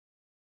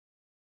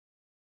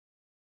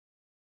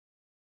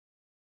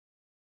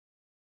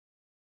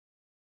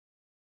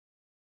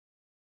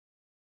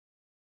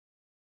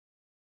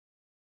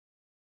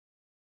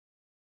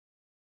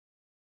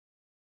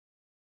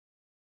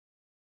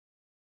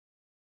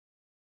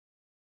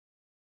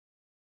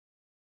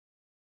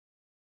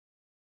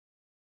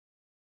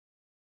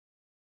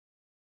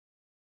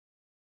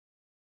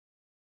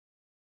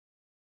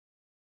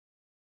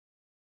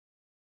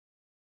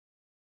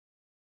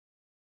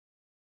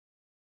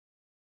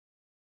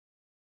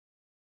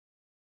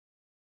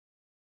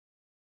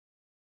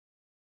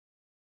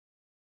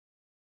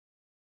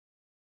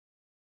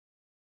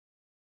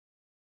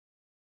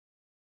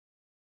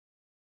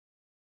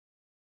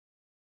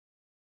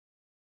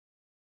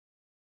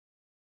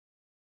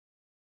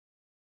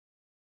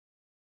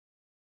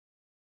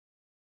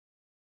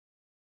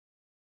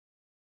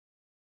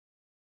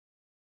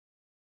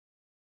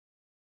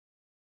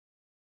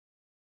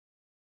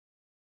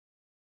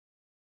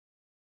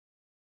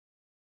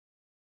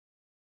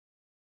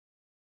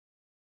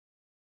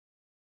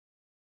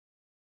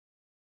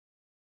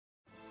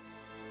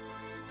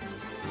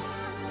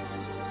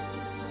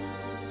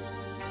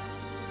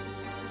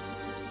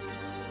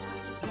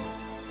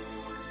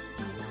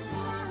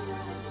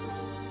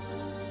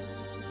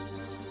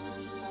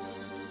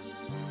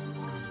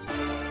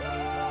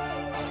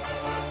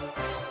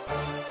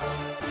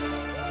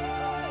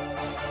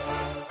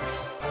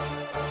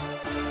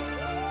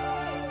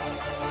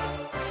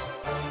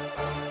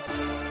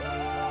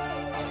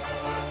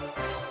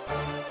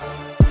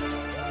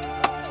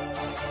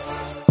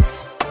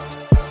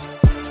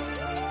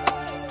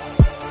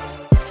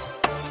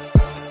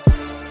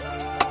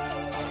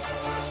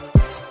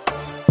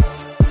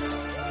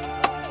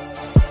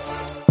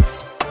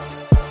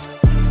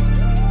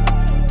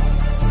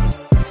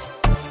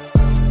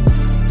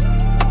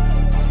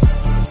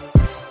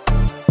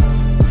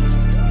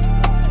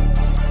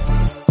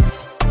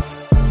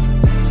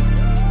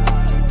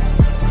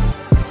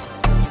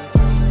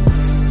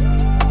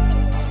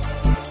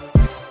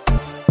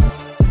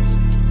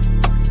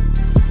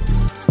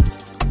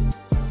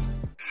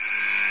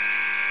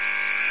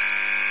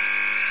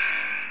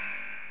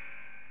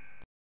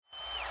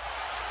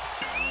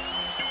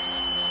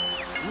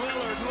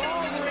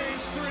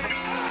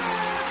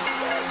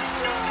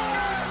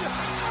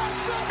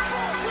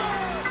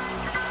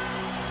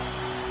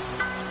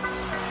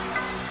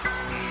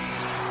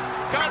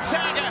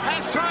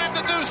It's time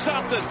to do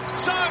something.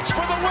 Suggs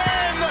for the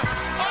win.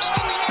 Oh,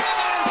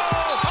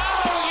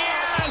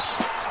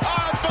 yes.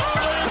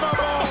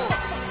 Unbelievable.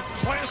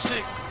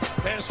 Classic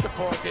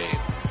basketball game.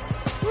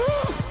 Woo.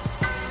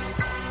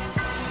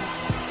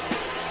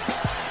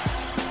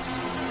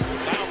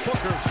 Now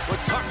Booker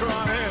with Tucker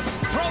on him.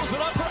 Throws it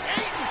up for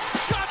Ayton.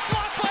 Shot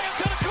blocked by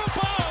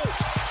Antetokounmpo.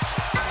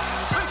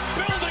 This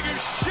building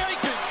is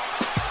shaking.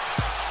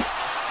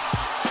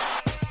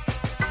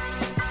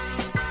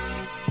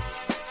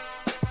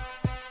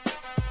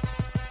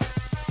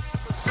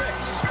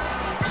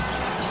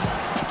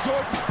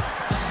 Jordan,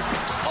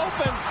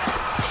 open,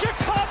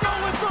 Chicago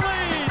with the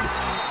lead.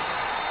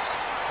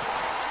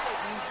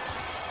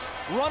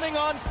 Running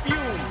on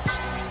fumes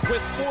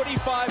with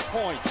 45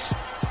 points.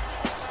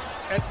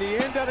 At the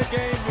end of the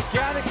game, you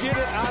gotta get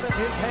it out of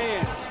his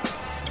hands.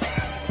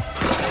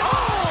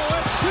 Oh,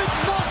 it's good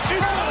luck.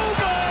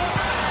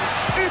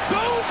 It's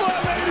over,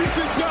 ladies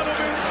and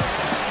gentlemen.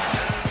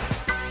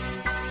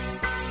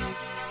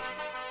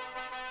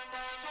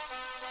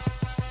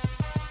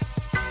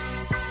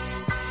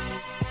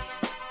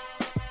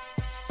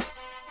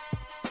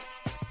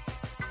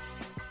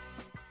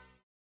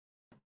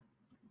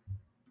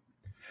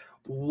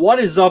 What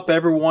is up,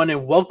 everyone,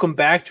 and welcome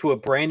back to a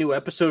brand new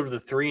episode of the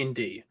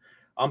 3&D.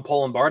 I'm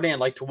Paul Lombardi, and I'd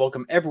like to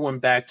welcome everyone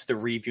back to the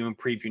Review and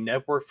Preview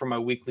Network for my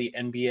weekly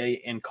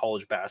NBA and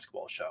college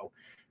basketball show.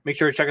 Make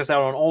sure to check us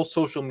out on all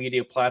social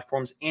media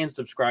platforms and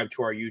subscribe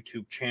to our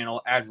YouTube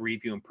channel at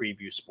Review and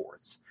Preview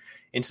Sports.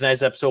 In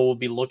tonight's episode, we'll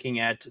be looking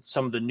at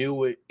some of the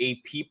new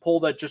AP poll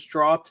that just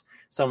dropped,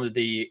 some of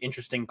the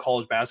interesting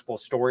college basketball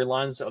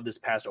storylines of this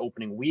past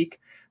opening week,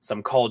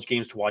 some college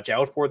games to watch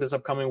out for this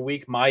upcoming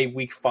week, my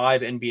Week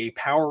 5 NBA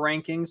Power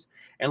Rankings,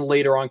 and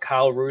later on,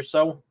 Kyle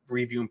Russo,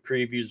 Review and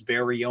Preview's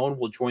very own,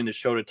 will join the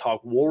show to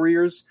talk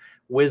Warriors,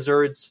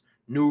 Wizards,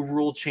 new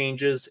rule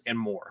changes, and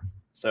more.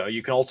 So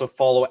you can also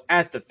follow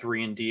at the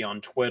 3&D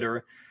on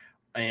Twitter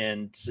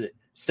and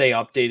stay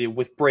updated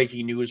with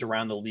breaking news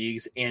around the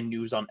leagues and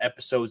news on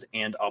episodes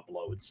and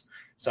uploads.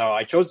 So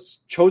I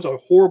chose a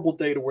horrible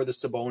day to wear the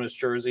Sabonis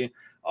jersey.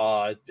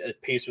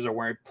 Pacers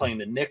are playing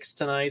the Knicks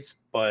tonight,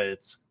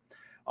 but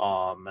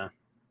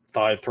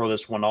thought I'd throw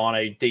this one on.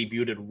 I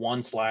debuted it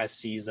once last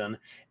season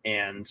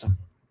and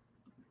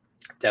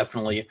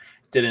definitely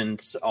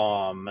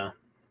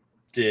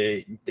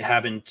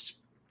haven't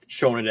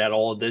shown it at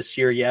all this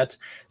year yet.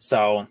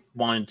 So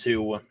wanted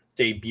to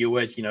debut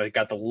it. You know, it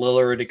got the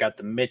Lillard, it got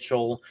the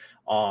Mitchell.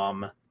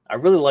 I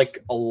really like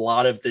a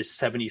lot of the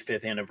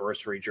 75th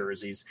anniversary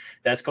jerseys.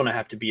 That's going to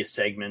have to be a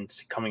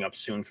segment coming up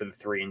soon for the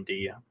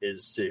 3&D,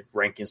 is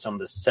ranking some of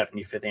the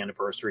 75th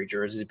anniversary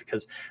jerseys,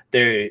 because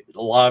a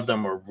lot of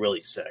them are really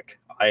sick.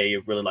 I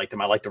really like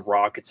them. I like the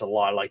Rockets a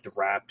lot. I like the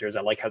Raptors.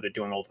 I like how they're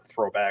doing all the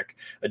throwback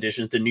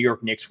editions. The New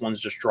York Knicks ones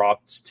just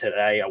dropped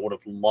today. I would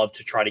have loved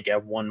to try to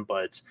get one,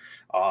 but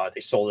they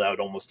sold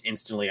out almost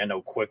instantly. I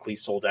know quickly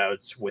sold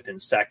out within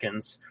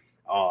seconds.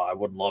 I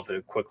would love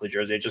a quickly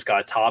jersey. I just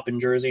got a Toppin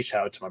jersey.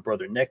 Shout out to my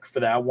brother Nick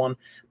for that one.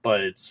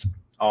 But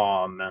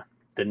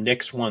the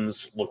Knicks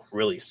ones look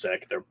really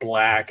sick. They're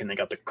black and they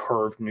got the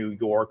curved New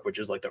York, which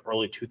is like the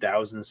early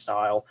 2000s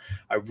style.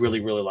 I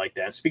really, really like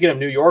that. Speaking of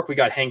New York, we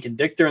got Hank and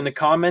Dichter in the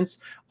comments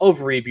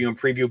of Review and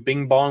Preview.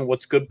 Bing bong.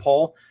 What's good,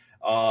 Paul?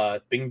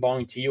 Bing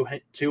bong to you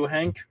too,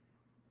 Hank.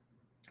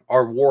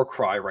 Our war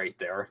cry right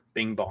there.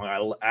 Bing bong.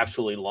 I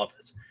absolutely love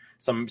it.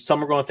 Some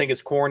are going to think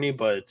it's corny,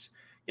 but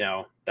you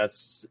know,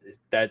 that's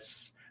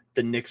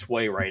the Knicks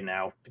way right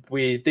now.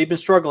 They've been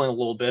struggling a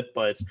little bit,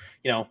 but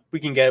you know,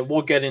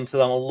 we'll get into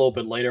them a little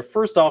bit later.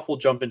 First off, we'll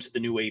jump into the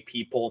new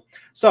AP poll.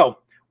 So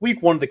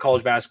week 1 of the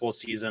college basketball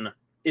season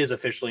is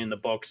officially in the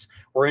books.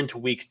 We're into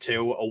week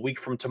 2. A week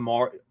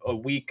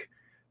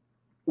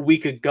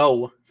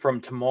ago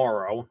from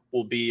tomorrow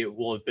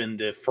will have been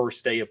the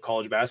first day of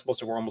college basketball.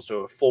 So we're almost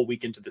a full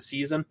week into the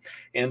season,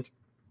 and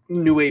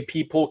new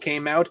AP poll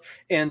came out,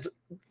 and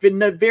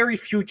been very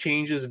few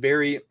changes.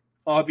 Very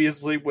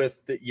obviously,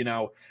 with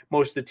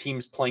most of the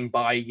teams playing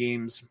bye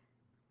games,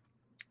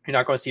 you're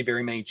not going to see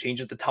very many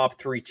changes. The top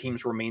 3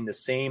 teams remain the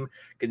same.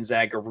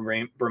 Gonzaga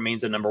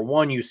remains at number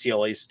 1.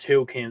 UCLA is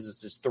 2.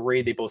 Kansas is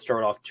 3. They both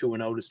started off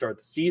 2-0 to start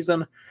the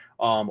season.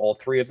 All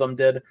 3 of them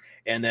did.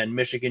 And then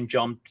Michigan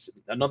jumped.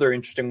 Another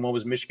interesting one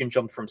was Michigan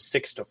jumped from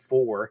 6 to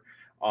 4.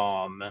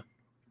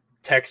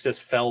 Texas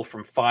fell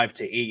from 5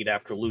 to 8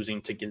 after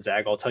losing to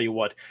Gonzaga. I'll tell you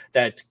what,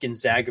 that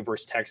Gonzaga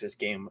versus Texas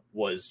game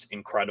was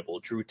incredible.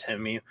 Drew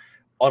Timme,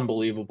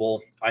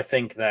 unbelievable. I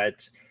think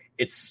that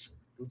it's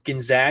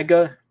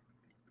Gonzaga.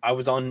 I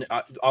was on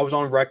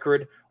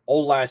record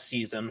all last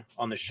season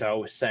on the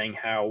show saying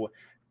how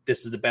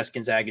this is the best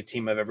Gonzaga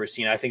team I've ever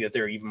seen. I think that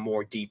they're even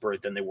more deeper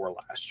than they were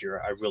last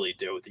year. I really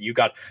do. You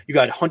got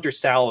Hunter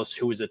Salas,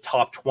 who is a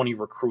top 20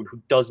 recruit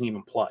who doesn't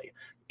even play.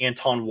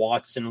 Anton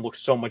Watson looks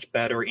so much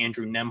better.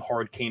 Andrew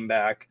Nembhard came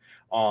back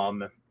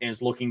and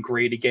is looking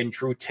great again.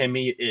 Drew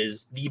Timme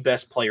is the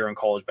best player in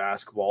college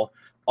basketball,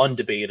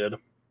 undebated.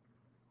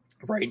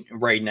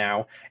 right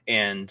now.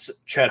 And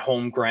Chet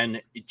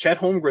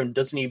Holmgren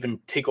doesn't even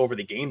take over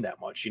the game that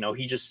much.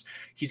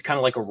 He's kind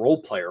of like a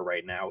role player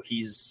right now.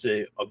 He's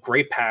a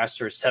great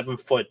passer,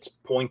 7-foot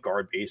point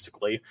guard,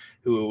 basically,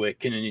 who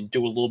can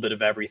do a little bit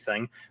of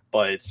everything.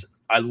 But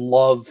I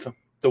love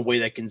the way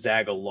that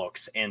Gonzaga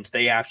looks, and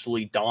they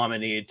absolutely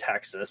dominated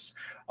Texas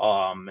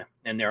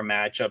in their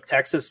matchup.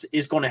 Texas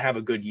is going to have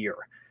a good year.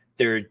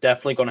 They're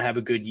definitely going to have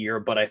a good year,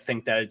 but I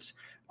think that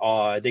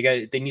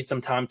they need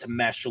some time to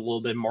mesh a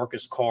little bit.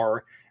 Marcus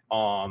Carr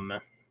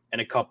and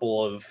a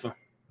couple of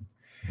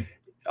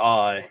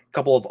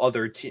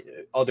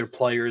other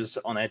players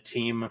on that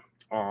team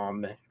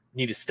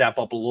need to step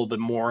up a little bit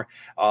more.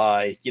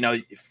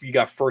 If you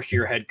got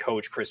first-year head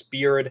coach Chris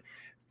Beard,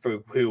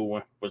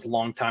 who was a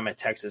long time at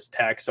Texas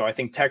Tech, so I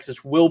think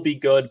Texas will be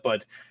good,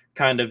 but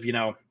kind of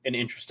an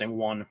interesting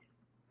one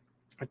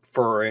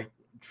for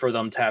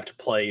them to have to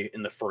play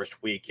in the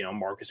first week.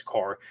 Marcus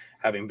Carr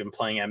having been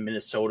playing at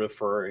Minnesota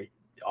for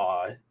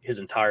his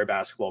entire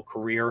basketball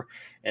career,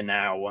 and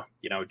now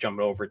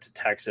jumping over to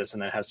Texas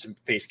and then has to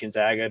face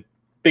Gonzaga.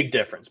 Big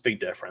difference.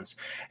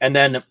 And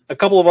then a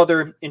couple of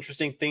other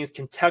interesting things.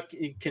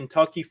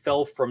 Kentucky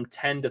fell from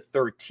 10 to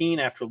 13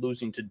 after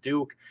losing to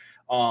Duke.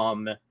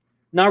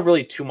 Not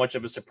really too much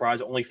of a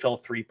surprise. Only fell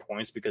 3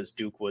 points because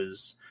Duke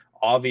was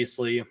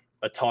obviously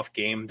a tough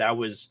game. That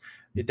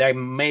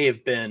may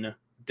have been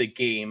the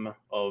game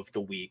of the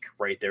week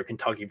right there.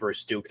 Kentucky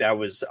versus Duke. I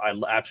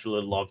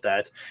absolutely love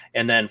that.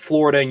 And then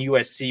Florida and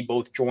USC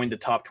both joined the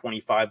top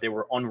 25. They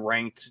were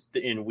unranked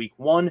in week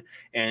 1,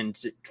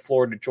 and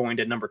Florida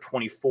joined at number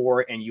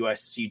 24 and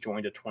USC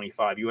joined at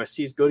 25.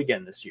 USC is good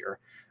again this year.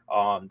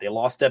 They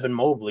lost Evan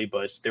Mobley,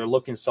 but they're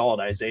looking solid.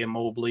 Isaiah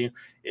Mobley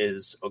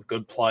is a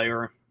good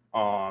player.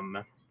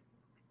 I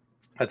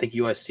think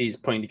USC is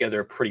putting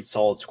together a pretty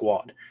solid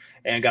squad.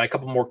 And got a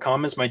couple more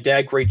comments. My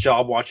dad, great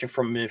job watching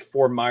from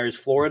Fort Myers,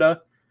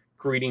 Florida.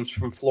 Greetings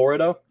from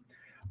Florida.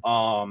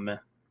 Got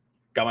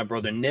my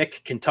brother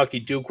Nick. Kentucky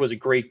Duke was a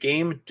great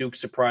game. Duke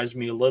surprised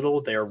me a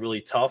little. They are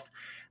really tough.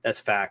 That's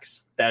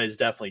facts. That is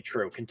definitely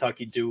true.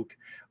 Kentucky Duke.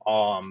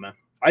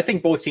 I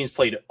think both teams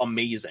played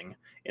amazing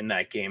in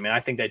that game. And I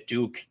think that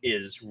Duke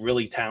is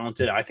really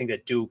talented. I think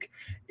that Duke,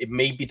 it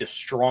may be the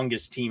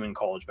strongest team in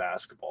college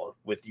basketball.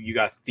 You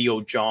got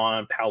Theo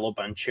John, Paolo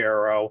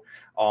Banchero.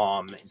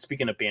 And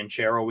speaking of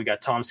Banchero, we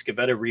got Tom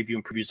Scavetta review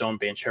and preview zone.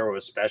 Banchero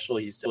is special.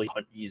 He's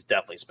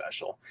definitely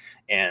special.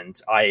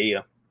 And I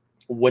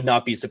would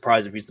not be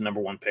surprised if he's the number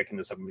 1 pick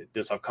in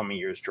this upcoming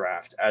year's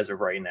draft as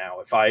of right now.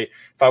 If I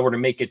were to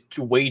make it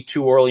way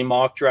too early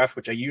mock draft,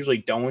 which I usually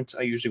don't,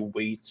 I usually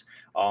wait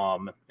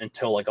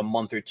until like a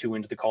month or 2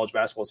 into the college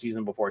basketball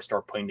season before I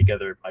start putting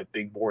together my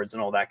big boards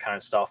and all that kind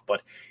of stuff.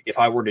 But if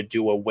I were to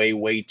do a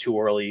way too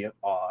early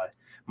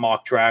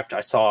mock draft,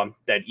 I saw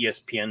that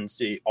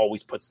ESPN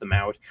always puts them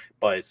out,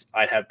 but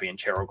I'd have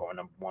Banchero going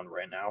number 1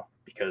 right now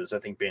because I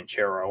think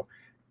Banchero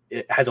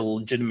has a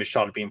legitimate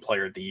shot at being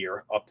player of the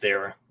year up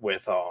there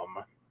with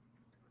the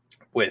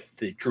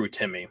Drew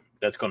Timme.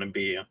 That's going to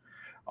be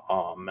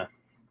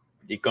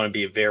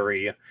a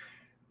very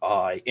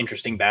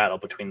interesting battle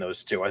between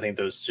those two. I think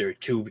those are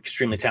two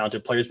extremely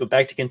talented players. But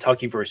back to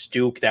Kentucky versus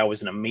Duke, that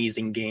was an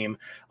amazing game.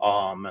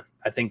 I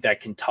think that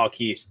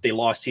Kentucky, they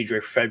lost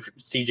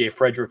CJ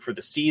Frederick for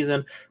the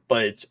season,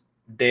 but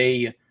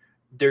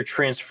their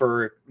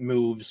transfer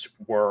moves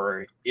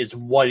is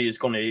what is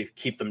going to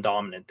keep them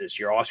dominant this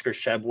year. Oscar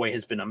Tshiebwe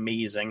has been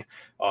amazing.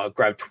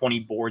 Grabbed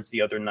 20 boards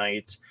the other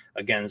night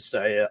against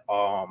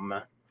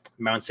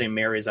Mount St.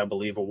 Mary's, I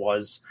believe it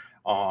was,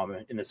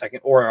 in the second,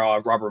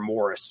 or Robert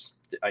Morris.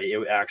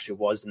 It actually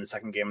was in the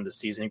second game of the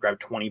season. He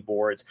grabbed 20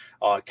 boards.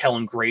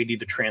 Kellen Grady,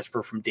 the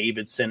transfer from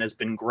Davidson, has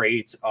been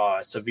great.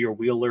 Severe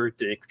Wheeler,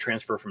 the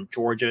transfer from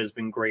Georgia, has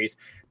been great.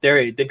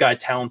 They've got a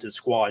talented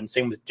squad, and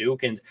same with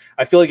Duke. And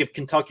I feel like if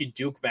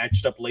Kentucky-Duke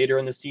matched up later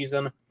in the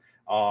season,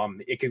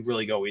 it could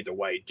really go either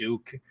way.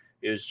 Duke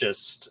is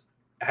just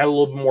had a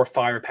little bit more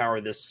firepower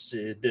this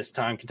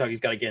time. Kentucky's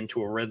got to get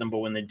into a rhythm, but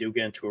when they do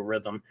get into a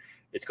rhythm,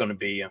 it's going to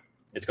be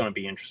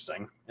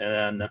interesting.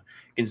 And then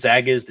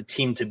Gonzaga is the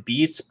team to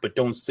beat, but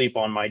don't sleep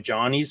on my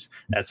Johnnies.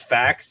 That's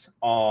facts.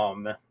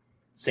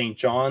 St.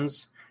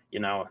 John's,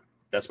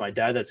 that's my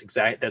dad.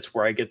 That's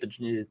where I get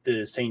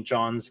the St.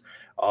 John's,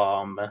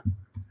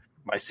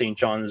 my St.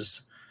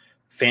 John's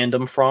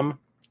fandom from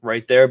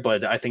right there.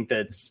 But I think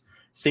that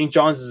St.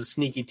 John's is a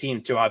sneaky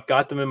team too. I've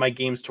got them in my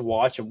games to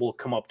watch, and we'll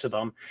come up to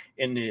them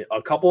in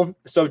a couple.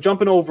 So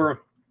jumping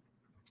over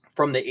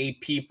from the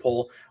AP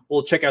poll,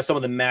 we'll check out some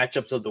of the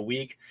matchups of the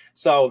week.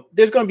 So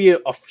there's going to be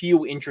a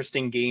few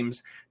interesting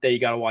games that you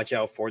got to watch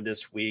out for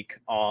this week.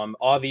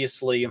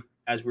 Obviously,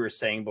 as we were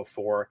saying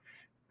before,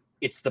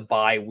 it's the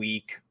bye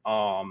week.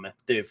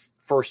 The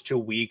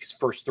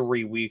first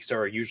 3 weeks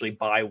are usually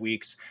bye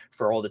weeks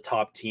for all the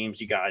top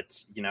teams. You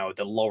got,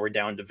 the lower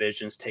down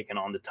divisions taking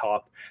on the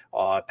top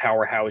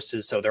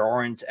powerhouses. So there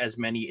aren't as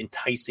many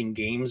enticing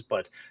games,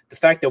 but the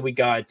fact that we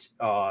got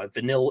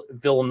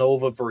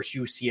Villanova versus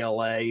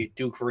UCLA,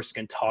 Duke versus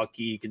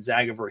Kentucky,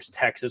 Gonzaga versus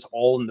Texas,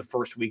 all in the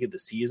first week of the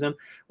season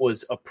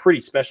was a pretty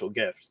special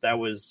gift. That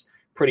was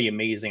pretty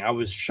amazing. I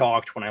was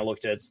shocked when I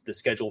looked at the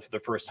schedule for the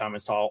first time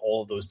and saw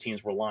all of those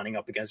teams were lining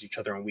up against each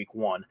other in week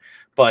 1.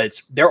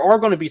 But there are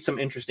going to be some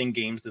interesting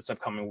games this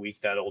upcoming week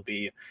that'll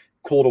be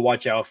cool to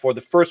watch out for.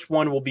 The first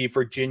one will be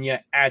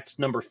Virginia at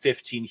number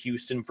 15,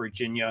 Houston,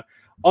 Virginia,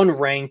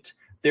 unranked.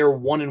 They're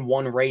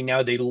 1-1 right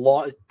now. They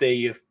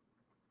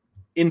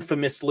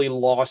infamously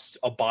lost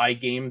a bye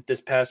game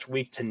this past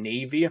week to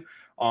Navy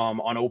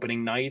on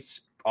opening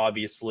night.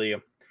 Obviously,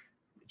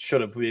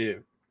 should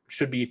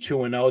be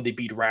 2-0. They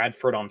beat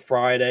Radford on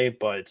Friday,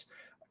 but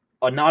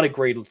not a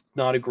great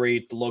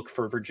look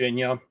for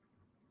Virginia.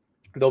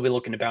 They'll be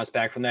looking to bounce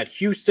back from that.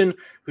 Houston,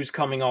 who's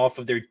coming off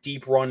of their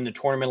deep run in the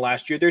tournament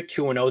last year, they're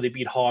 2-0. They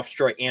beat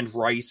Hofstra and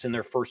Rice in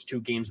their first 2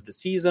 games of the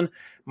season.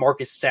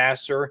 Marcus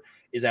Sasser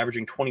is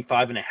averaging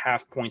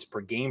 25.5 points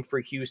per game for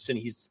Houston.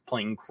 He's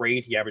playing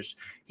great.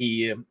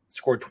 He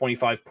scored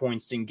 25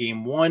 points in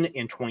game 1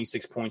 and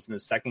 26 points in the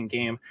second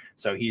game.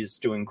 So he's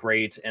doing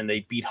great. And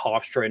they beat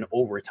Hofstra in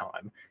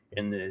overtime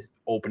in the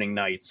opening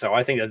night. So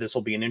I think that this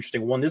will be an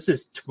interesting one. This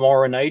is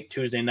tomorrow night,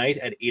 Tuesday night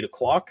at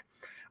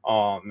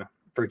 8:00.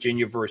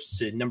 Virginia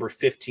versus number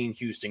 15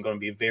 Houston, going to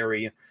be a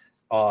very,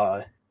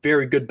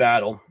 very good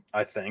battle,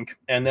 I think.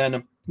 And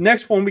then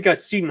next one, we got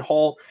Seton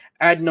Hall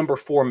at number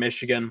 4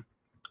 Michigan.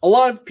 A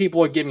lot of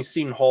people are giving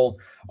Seton Hall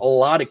a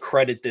lot of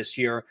credit this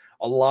year,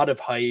 a lot of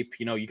hype.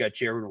 You got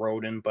Jared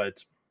Roden,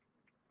 but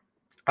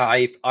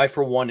I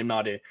for one am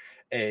not a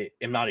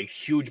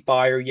huge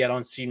buyer yet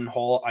on Seton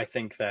Hall. I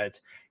think that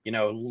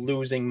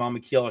losing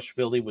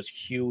Mamakielashvili was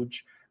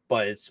huge,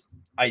 but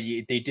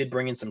they did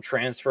bring in some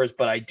transfers.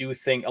 But I do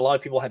think a lot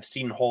of people have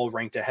Seton Hall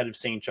ranked ahead of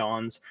St.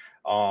 John's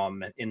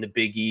in the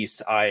Big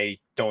East. I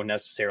don't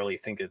necessarily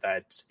think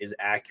that is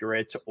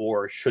accurate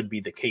or should be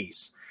the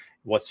case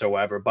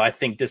whatsoever. But I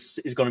think this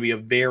is going to be a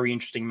very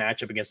interesting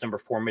matchup against number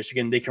 4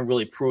 Michigan. They can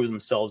really prove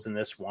themselves in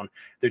this one.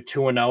 They're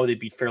 2-0. They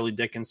beat Fairleigh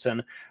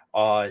Dickinson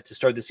to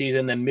start the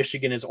season. Then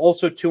Michigan is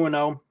also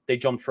 2-0. They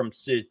jumped from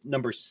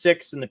number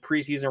 6 in the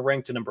preseason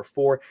rank to number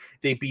 4.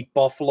 They beat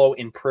Buffalo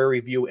in Prairie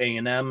View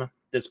A&M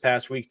this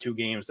past week, 2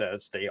 games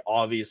that they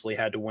obviously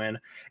had to win.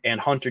 And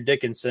Hunter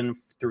Dickinson,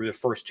 through the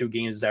first 2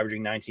 games, is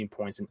averaging 19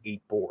 points and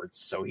 8 boards.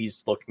 So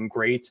he's looking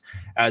great,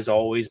 as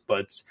always.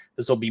 But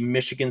this will be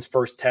Michigan's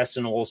first test,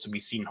 and it'll also be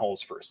Seton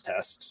Hall's first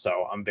test.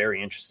 So I'm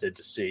very interested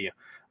to see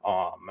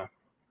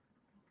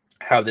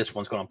how this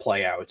one's going to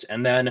play out.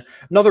 And then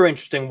another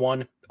interesting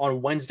one,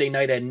 on Wednesday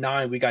night at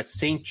 9, we got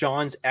St.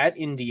 John's at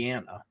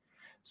Indiana.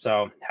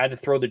 So had to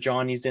throw the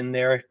Johnnies in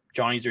there.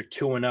 Johnnies are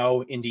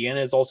 2-0.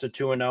 Indiana is also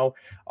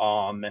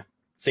 2-0.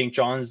 St.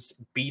 John's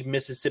beat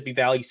Mississippi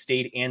Valley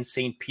State and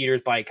St. Peter's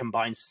by a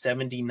combined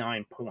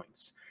 79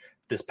 points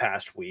this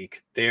past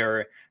week.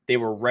 They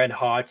were red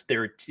hot.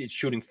 They're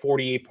shooting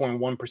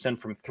 48.1%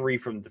 from 3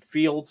 from the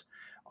field,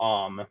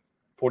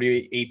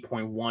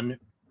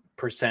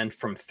 48.1%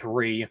 from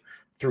 3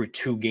 through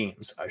 2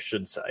 games, I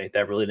should say.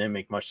 That really didn't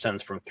make much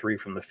sense from 3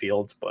 from the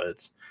field,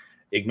 but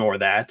ignore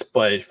that.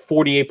 But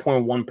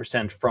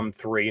 48.1% from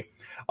 3.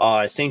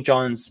 St.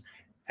 John's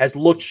has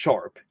looked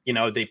sharp.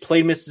 They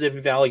played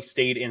Mississippi Valley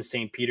State and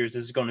St. Peter's.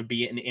 This is going to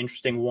be an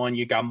interesting one.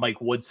 You got Mike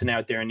Woodson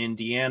out there in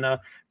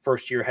Indiana,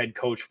 first-year head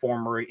coach,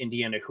 former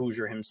Indiana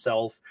Hoosier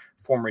himself,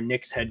 former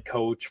Knicks head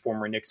coach,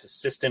 former Knicks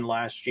assistant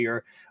last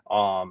year.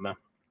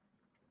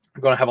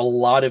 Going to have a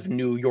lot of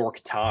New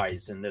York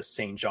ties in this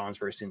St. John's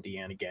versus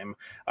Indiana game.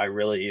 I'm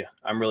really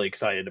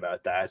excited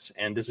about that.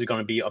 And this is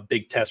going to be a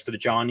big test for the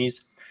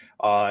Johnnies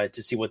to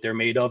see what they're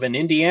made of. And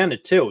Indiana,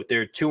 too.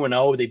 They're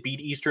 2-0. They beat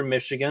Eastern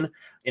Michigan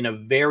in a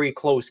very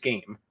close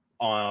game.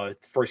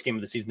 First game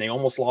of the season. They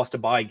almost lost a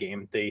bye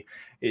game. They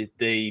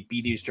beat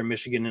Eastern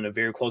Michigan in a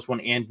very close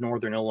one, and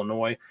Northern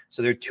Illinois.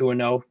 So they're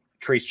 2-0.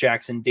 Trace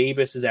Jackson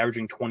Davis is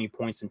averaging 20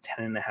 points and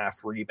 10.5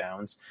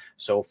 rebounds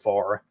so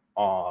far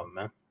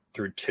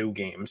through 2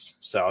 games.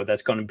 So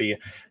that's going to be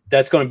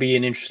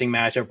an interesting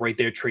matchup right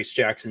there. Trace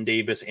Jackson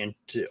Davis and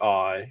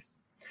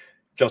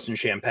Justin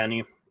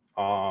Champagnie.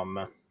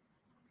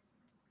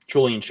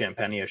 Julian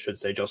Champagnie, I should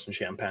say. Justin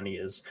Champagnie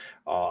is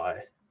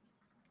on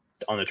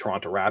the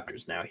Toronto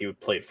Raptors now. He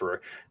played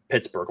for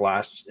Pittsburgh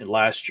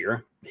last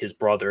year, his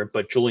brother.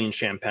 But Julian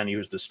Champagnie,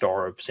 who's the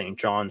star of St.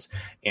 John's,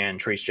 and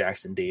Trace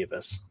Jackson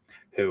Davis,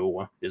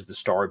 who is the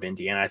star of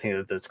Indiana. I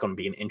think that's going to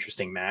be an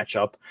interesting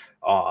matchup.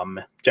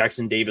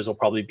 Jackson Davis will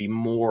probably be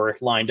more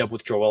lined up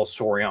with Joel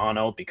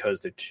Soriano because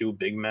they're 2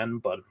 big men,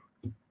 but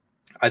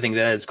I think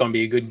that is going to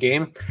be a good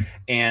game.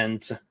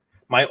 And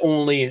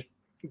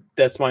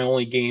that's my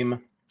only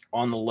game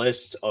on the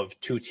list of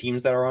 2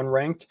 teams that are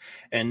unranked.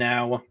 And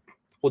now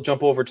We'll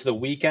jump over to the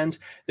weekend.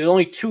 There's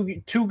only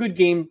two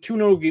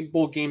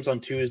notable games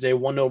on Tuesday,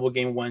 one notable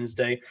game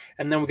Wednesday,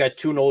 and then we got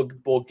two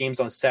notable games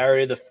on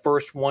Saturday. The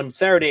first one,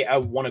 Saturday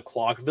at 1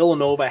 o'clock,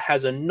 Villanova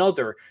has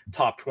another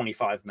top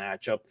 25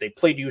 matchup. They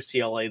played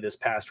UCLA this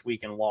past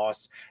week and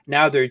lost.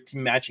 Now they're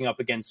matching up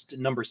against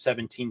number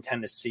 17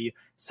 Tennessee,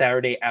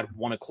 Saturday at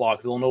 1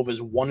 o'clock. Villanova is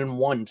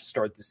 1-1 to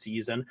start the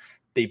season.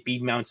 They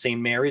beat Mount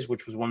St. Mary's,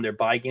 which was one of their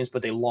bye games,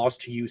 but they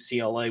lost to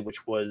UCLA,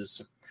 which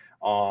was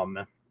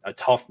a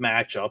tough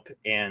matchup,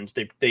 and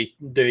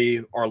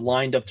they are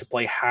lined up to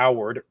play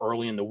Howard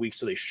early in the week,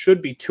 so they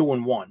should be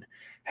 2-1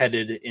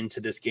 headed into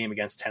this game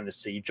against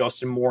Tennessee.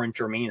 Justin Moore and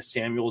Jermaine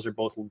Samuels are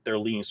both their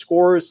leading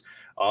scorers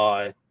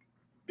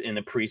in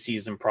the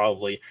preseason,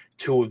 probably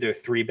two of their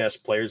three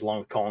best players, along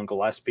with Colin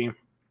Gillespie.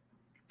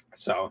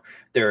 So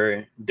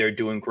they're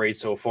doing great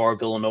so far.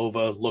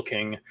 Villanova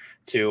looking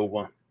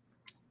to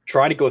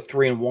try to go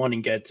 3-1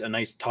 and get a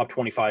nice top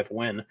 25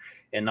 win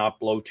and not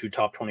blow two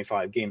top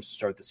 25 games to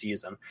start the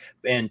season.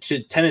 And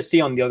to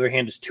Tennessee, on the other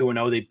hand, is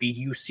 2-0. They beat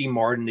UC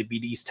Martin. They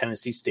beat East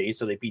Tennessee State.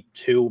 So they beat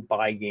two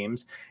bye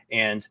games.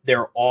 And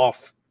they're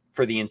off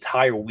for the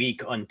entire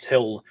week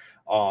until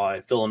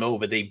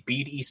Villanova. They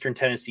beat Eastern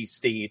Tennessee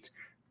State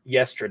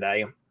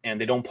yesterday, and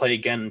they don't play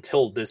again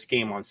until this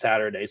game on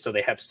Saturday. So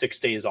they have 6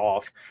 days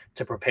off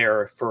to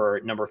prepare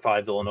for number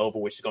 5 Villanova,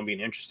 which is going to be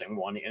an interesting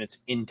one. And it's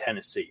in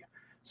Tennessee.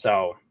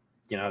 So,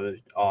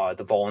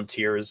 the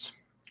Volunteers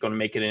going to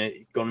make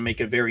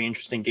it a very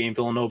interesting game.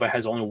 Villanova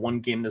has only one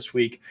game this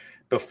week.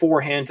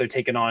 Beforehand, they're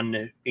taking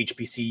on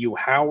HBCU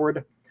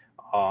Howard,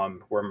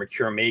 where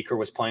Mercure Maker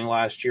was playing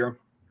last year.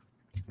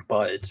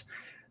 But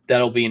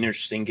that'll be an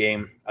interesting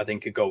game. I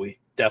think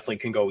definitely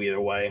can go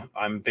either way.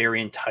 I'm very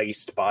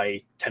enticed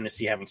by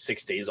Tennessee having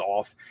 6 days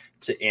off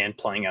and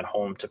playing at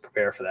home to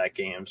prepare for that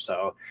game.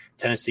 So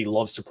Tennessee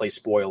loves to play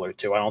spoiler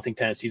too. I don't think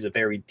Tennessee's a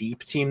very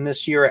deep team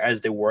this year,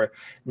 as they were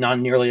not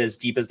nearly as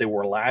deep as they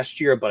were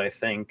last year, but I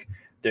think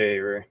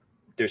they're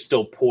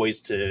still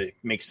poised to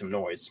make some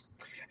noise.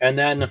 And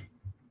then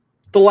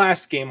the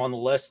last game on the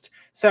list,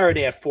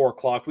 Saturday at 4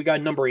 o'clock, we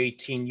got number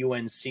 18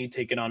 UNC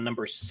taking on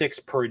number 6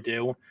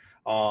 Purdue.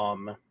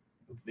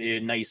 A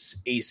nice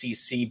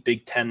ACC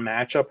Big Ten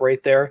matchup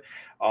right there.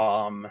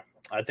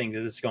 I think that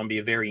this is going to be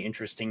a very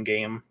interesting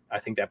game. I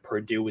think that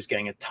Purdue is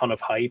getting a ton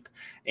of hype,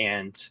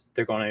 and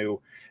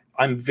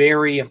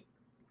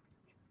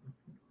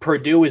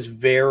Purdue is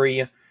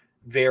very,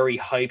 very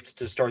hyped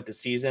to start the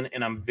season,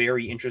 and I'm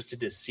very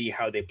interested to see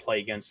how they play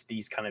against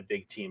these kind of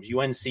big teams.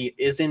 UNC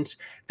isn't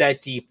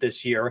that deep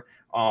this year.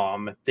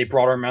 They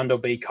brought Armando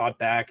Bacot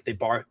back. They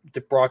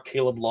brought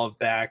Caleb Love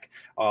back.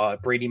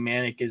 Brady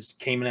Manick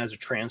came in as a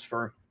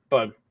transfer,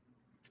 but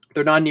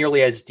they're not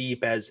nearly as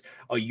deep as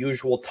a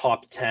usual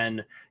top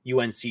 10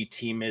 UNC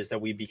team is that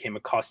we became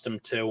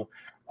accustomed to.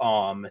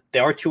 They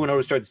are 2-0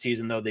 to start the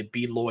season, though. They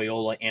beat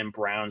Loyola and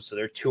Brown, so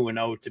they're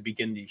 2-0 to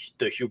begin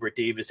the Hubert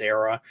Davis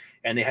era.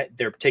 And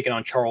they're taking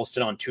on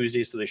Charleston on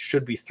Tuesday, so they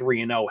should be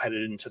 3-0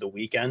 headed into the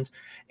weekend.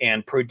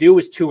 And Purdue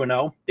is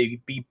 2-0.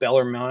 They beat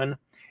Bellarmine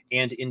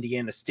and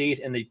Indiana State,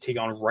 and they take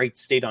on Wright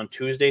State on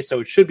Tuesday, so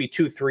it should be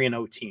 2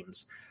 3-0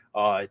 teams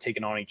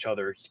taking on each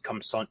other come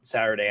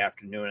Saturday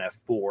afternoon at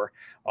 4.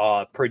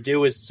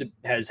 Purdue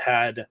has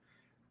had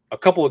a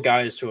couple of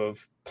guys who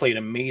have played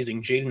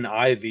amazing. Jaden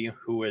Ivey,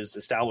 who has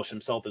established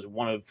himself as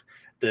one of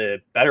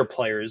the better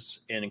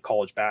players in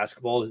college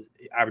basketball,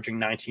 averaging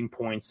 19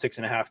 points,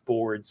 6.5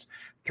 boards,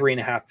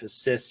 3.5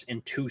 assists,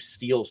 and 2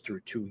 steals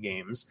through 2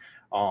 games.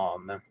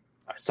 I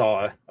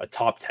saw a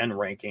top 10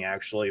 ranking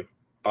actually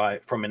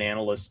from an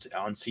analyst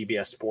on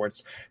CBS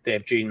Sports. They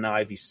have Jaden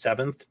Ivey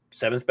seventh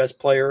best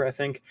player, I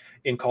think,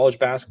 in college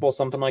basketball,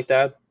 something like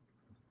that.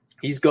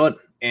 He's good.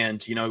 And,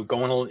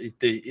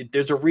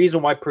 there's a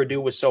reason why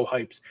Purdue was so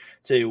hyped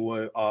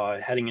to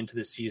heading into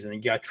the season.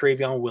 You got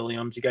Travion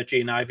Williams, you got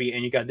Jaden Ivey,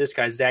 and you got this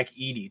guy, Zach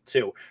Edey,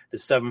 too, the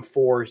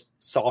 7'4"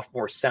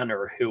 sophomore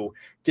center who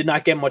did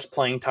not get much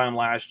playing time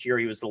last year.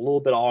 He was a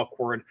little bit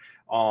awkward.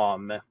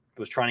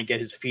 Was trying to get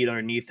his feet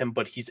underneath him,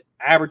 but he's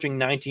averaging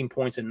 19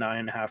 points and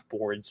 9.5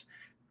 boards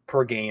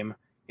per game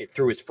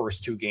through his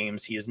first 2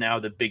 games. He is now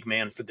the big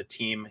man for the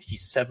team.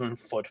 He's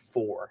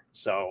 7'4",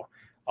 so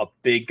a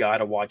big guy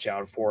to watch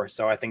out for.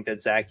 So I think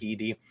that Zach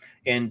Edey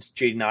and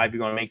Jaden Ivey are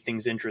going to make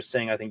things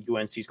interesting. I think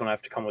UNC is going to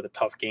have to come with a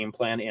tough game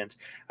plan, and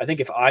I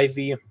think if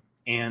Ivey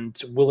and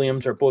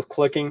Williams are both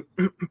clicking,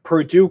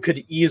 Purdue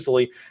could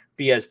easily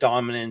be as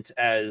dominant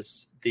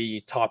as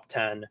the top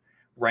 10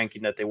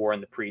 ranking that they were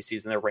in the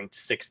preseason. They're ranked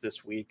 6th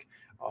this week.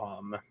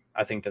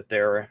 I think that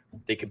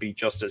they could be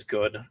just as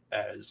good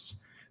as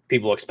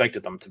people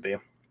expected them to be.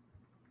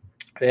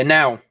 And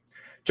now,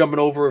 jumping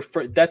over,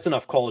 that's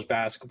enough college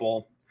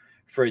basketball.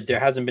 There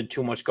hasn't been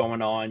too much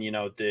going on.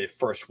 The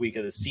first week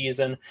of the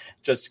season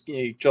just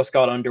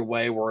got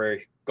underway. We're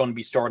going to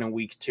be starting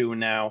week 2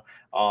 now.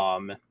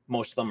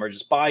 Most of them are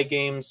just bye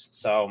games,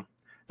 so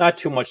not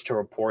too much to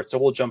report. So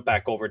we'll jump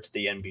back over to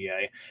the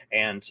NBA.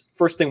 And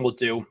first thing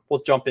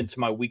we'll jump into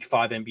my week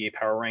 5 NBA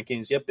power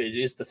rankings. Yep, it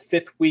is the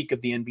 5th week of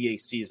the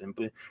NBA season,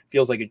 but it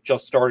feels like it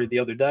just started the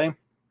other day.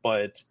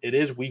 but it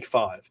is week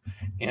 5.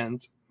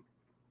 And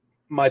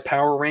my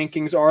power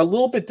rankings are a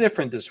little bit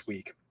different this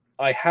week.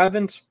 We're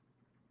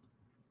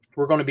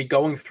going to be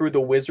going through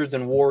the Wizards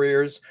and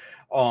Warriors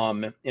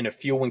in a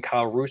few when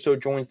Kyle Russo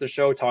joins the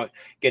show,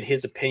 get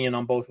his opinion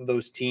on both of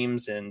those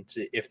teams and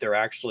if they're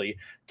actually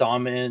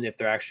dominant, if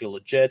they're actually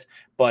legit.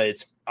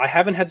 But I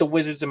haven't had the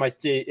Wizards in my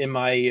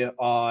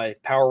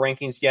power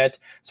rankings yet,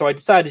 so I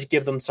decided to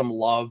give them some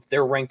love.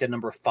 They're ranked at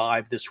number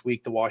 5 this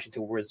week, the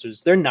Washington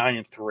Wizards. They're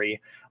 9-3.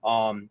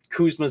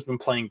 Kuzma's been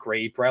playing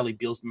great. Bradley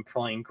Beal's been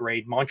playing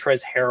great.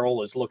 Montrezl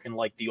Harrell is looking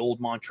like the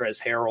old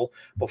Montrezl Harrell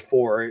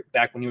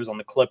back when he was on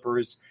the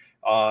Clippers.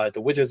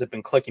 The Wizards have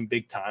been clicking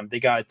big time. They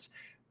got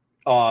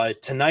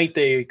tonight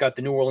they got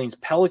the New Orleans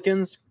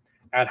Pelicans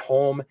at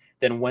home.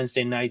 Then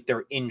Wednesday night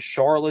they're in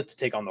Charlotte to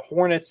take on the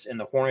Hornets, and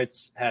the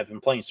Hornets have been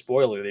playing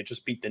spoiler. They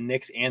just beat the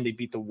Knicks and they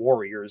beat the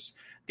Warriors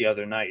the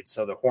other night.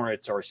 So the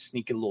Hornets are a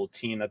sneaky little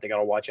team that they got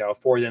to watch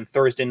out for. Then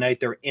Thursday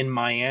night they're in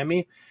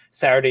Miami.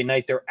 Saturday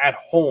night they're at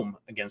home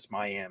against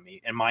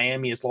Miami, and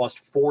Miami has lost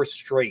 4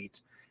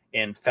 straight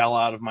and fell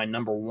out of my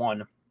number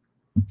 1.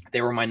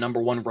 They were my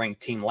number 1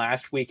 ranked team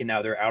last week, and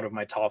now they're out of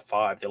my top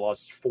 5. They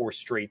lost 4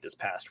 straight this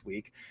past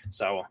week,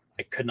 so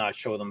I could not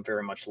show them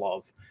very much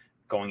love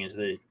going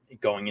into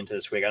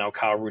this week. I know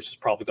Kyle Russo is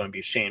probably going to be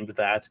ashamed of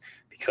that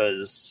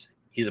because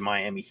he's a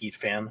Miami Heat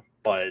fan,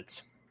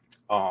 but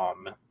I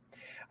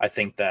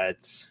think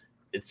that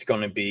it's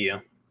going to be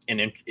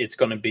an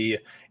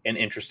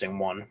interesting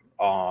one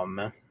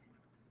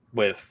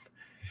with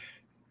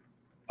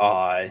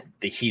the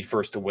Heat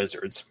versus the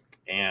Wizards.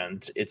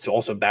 And it's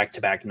also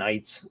back-to-back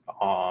nights.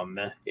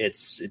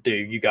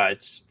 You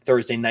got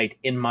Thursday night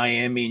in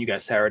Miami, and you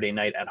got Saturday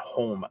night at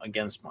home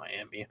against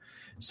Miami.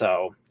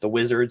 So the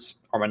Wizards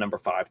are my number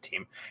 5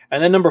 team.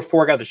 And then number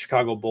 4, I got the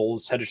Chicago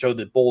Bulls. Had to show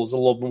the Bulls a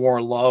little bit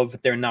more love.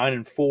 They're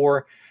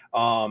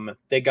 9-4.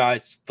 They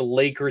got the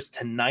Lakers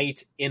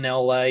tonight in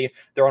LA.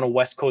 They're on a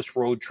West Coast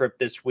road trip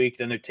this week.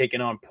 Then they're taking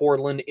on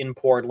Portland in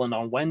Portland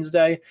on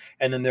Wednesday.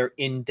 And then they're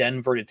in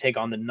Denver to take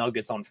on the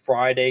Nuggets on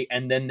Friday.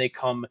 And then they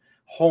come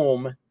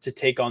home to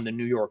take on the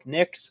New York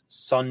Knicks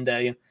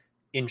Sunday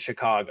in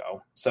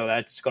Chicago. So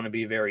that's going to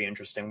be a very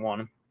interesting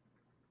one.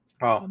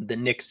 The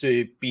Knicks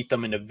beat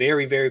them in a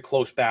very, very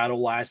close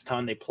battle last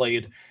time they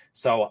played.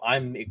 So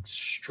I'm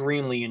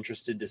extremely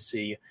interested to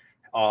see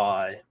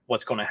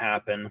what's going to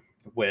happen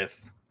with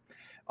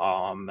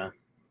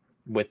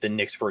the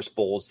Knicks versus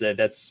Bulls.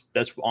 That's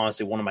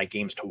honestly one of my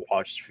games to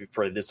watch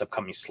for this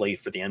upcoming slate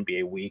for the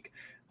NBA week.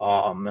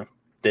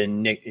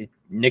 The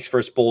Knicks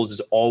versus Bulls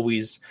is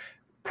always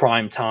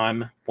prime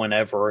time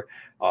whenever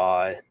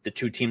the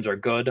two teams are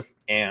good,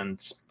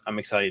 and I'm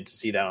excited to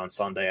see that on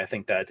Sunday. I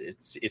think that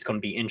it's going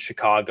to be in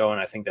Chicago,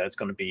 and I think that it's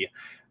going to be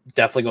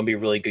definitely going to be a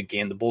really good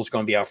game. The Bulls are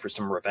going to be out for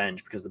some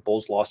revenge because the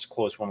Bulls lost a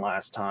close one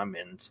last time,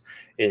 and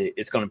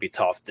it's going to be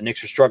tough. The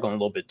Knicks are struggling a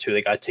little bit too.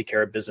 They got to take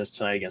care of business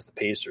tonight against the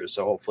Pacers,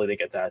 so hopefully they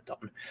get that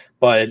done.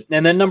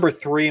 And then number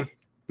 3,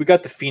 we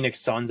got the Phoenix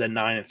Suns at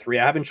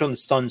 9-3. I haven't shown the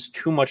Suns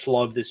too much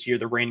love this year.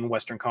 They're reigning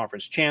Western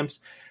Conference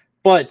champs,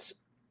 but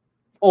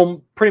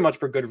pretty much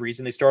for good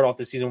reason. They started off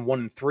the season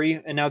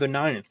 1-3, and now they're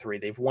 9-3.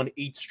 They've won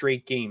 8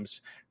 straight games,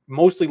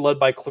 mostly led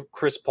by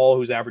Chris Paul,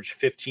 who's averaged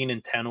 15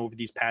 and 10 over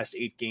these past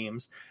 8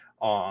 games.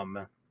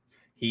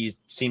 He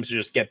seems to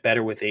just get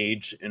better with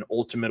age, an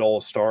ultimate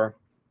all-star.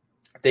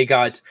 They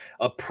got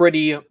a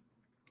fairly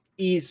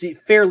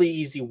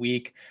easy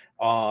week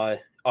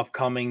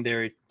upcoming.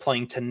 They're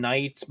playing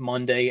tonight,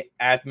 Monday,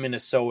 at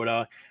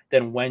Minnesota,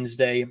 then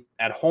Wednesday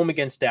at home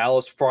against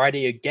Dallas,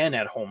 Friday again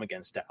at home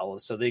against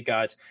Dallas. So they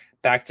got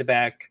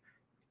back-to-back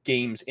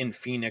games in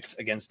Phoenix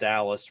against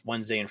Dallas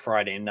Wednesday and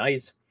Friday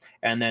night.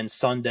 And then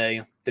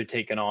Sunday, they're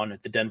taking on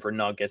the Denver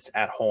Nuggets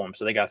at home.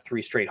 So they got 3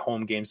 straight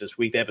home games this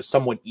week. They have a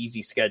somewhat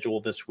easy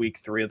schedule this week.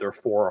 3 of their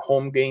 4 are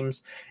home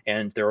games,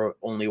 and their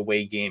only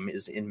away game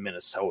is in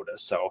Minnesota.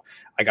 So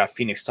I got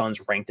Phoenix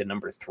Suns ranked at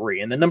number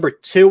 3. And then number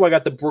 2, I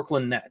got the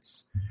Brooklyn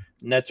Nets.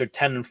 Nets are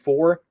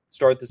 10-4,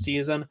 start the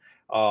season.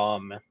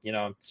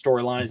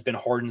 Storyline has been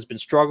Harden's been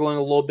struggling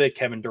a little bit.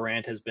 Kevin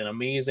Durant has been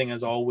amazing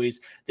as always.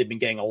 They've been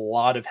getting a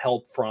lot of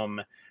help from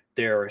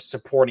their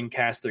supporting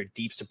cast, their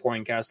deep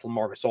supporting cast,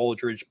 LaMarcus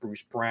Aldridge,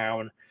 Bruce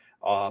Brown,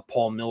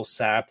 Paul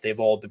Millsap.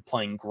 They've all been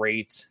playing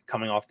great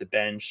coming off the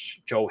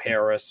bench. Joe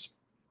Harris.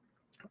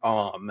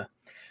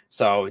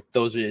 So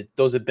those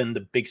have been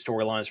the big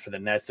storylines for the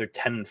Nets. They're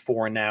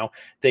 10-4 now.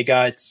 They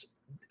got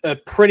a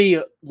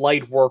pretty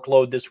light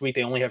workload this week.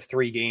 They only have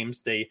 3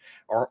 games. They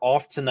are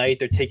off tonight.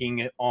 They're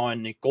taking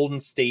on Golden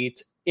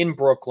State in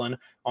Brooklyn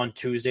on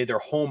Tuesday. They're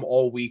home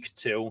all week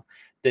too.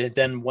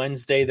 Then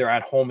Wednesday, they're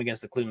at home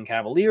against the Cleveland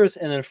Cavaliers.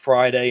 And then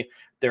Friday,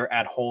 they're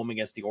at home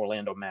against the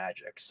Orlando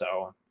Magic.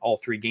 So all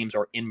 3 games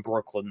are in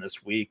Brooklyn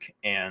this week.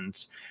 And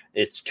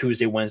it's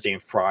Tuesday, Wednesday,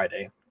 and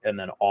Friday. And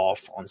then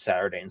off on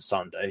Saturday and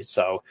Sunday.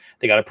 So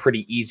they got a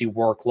pretty easy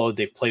workload.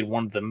 They've played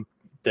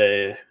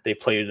they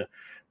played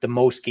the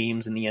most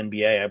games in the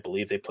NBA. I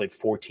believe they played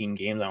 14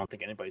 games. I don't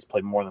think anybody's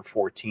played more than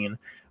 14.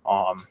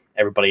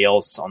 Everybody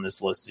else on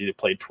this list has either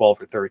played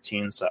 12 or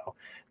 13. So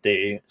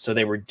they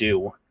were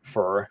due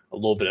for a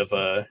little bit of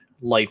a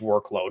light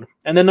workload.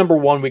 And then number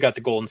 1, we got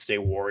the Golden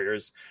State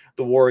Warriors.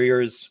 The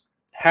Warriors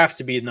have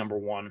to be number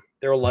 1.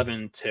 They're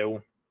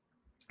 11-2.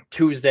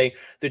 Tuesday,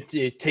 they're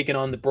taking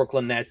on the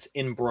Brooklyn Nets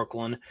in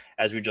Brooklyn,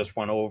 as we just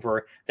went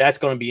over. That's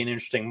going to be an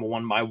interesting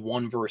one. My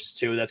 1 versus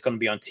 2. That's going to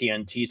be on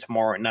TNT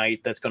tomorrow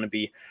night. That's going to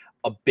be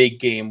a big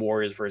game,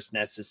 Warriors versus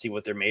Nets, to see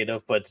what they're made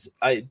of. But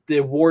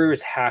the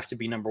Warriors have to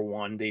be number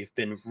 1. They've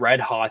been red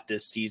hot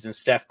this season.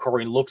 Steph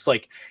Curry looks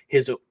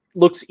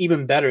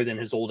even better than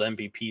his old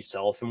MVP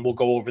self, and we'll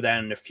go over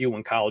that in a few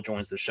when Kyle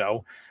joins the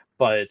show.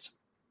 But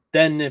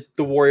then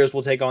the Warriors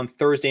will take on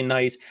Thursday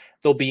night.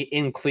 They'll be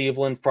in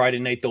Cleveland. Friday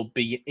night, they'll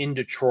be in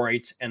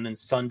Detroit. And then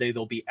Sunday,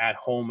 they'll be at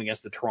home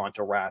against the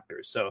Toronto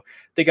Raptors. So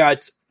they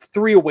got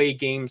 3 away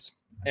games,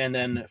 and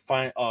then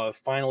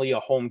finally a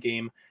home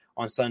game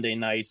on Sunday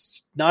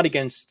nights. Not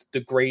against the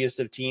greatest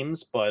of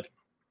teams, but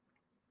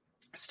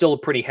still a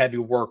pretty heavy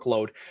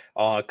workload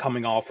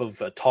coming off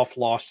of a tough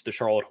loss to the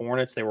Charlotte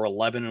Hornets. They were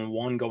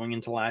 11-1 going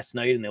into last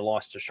night, and they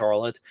lost to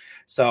Charlotte.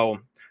 So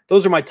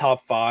those are my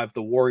top 5.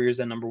 The Warriors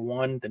at number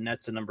 1, the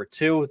Nets at number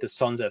 2, the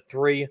Suns at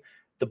 3,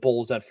 the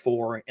Bulls at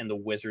 4, and the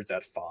Wizards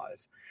at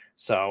 5.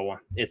 So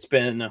it's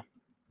been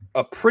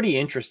a pretty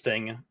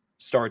interesting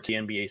start to the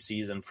NBA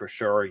season for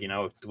sure. You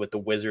know, with the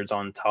Wizards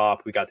on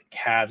top, we got the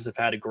Cavs have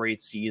had a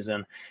great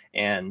season,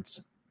 and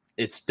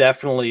it's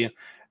definitely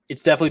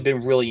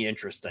been really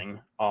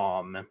interesting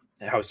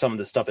how some of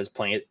the stuff has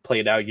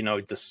played out. You know,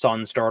 the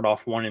Suns started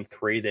off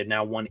 1-3. They've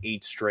now won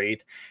 8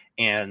 straight,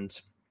 and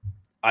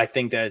I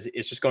think that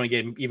it's just going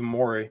to get even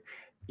more.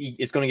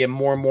 It's going to get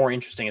more and more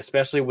interesting,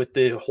 especially with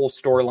the whole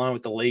storyline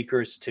with the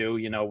Lakers too.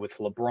 You know, with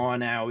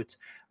LeBron out,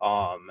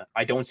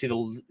 I don't see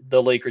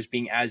the Lakers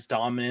being as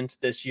dominant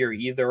this year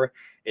either.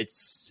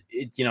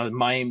 You know, the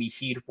Miami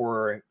Heat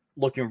were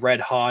looking red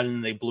hot,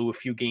 and they blew a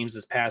few games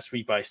this past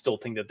week, but I still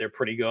think that they're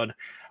pretty good.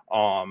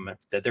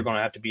 That they're going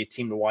to have to be a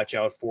team to watch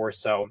out for.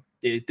 So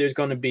there's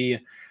going to be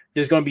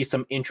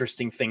some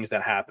interesting things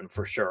that happen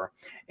for sure.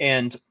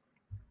 And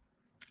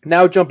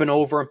now jumping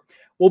over,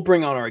 we'll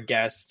bring on our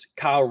guest,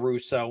 Kyle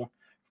Russo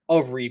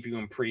of Review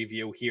and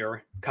Preview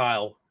here.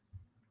 Kyle,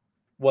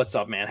 what's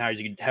up, man?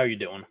 How you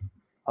doing?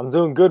 I'm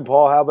doing good,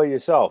 Paul. How about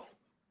yourself?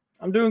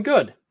 I'm doing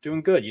good.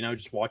 You know,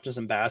 just watching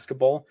some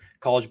basketball,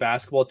 college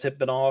basketball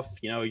tipping off.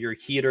 You know, your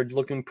Heat are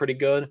looking pretty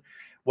good.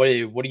 What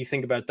do you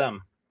think about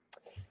them?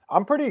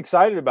 I'm pretty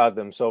excited about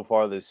them so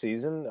far this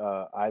season.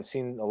 I've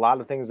seen a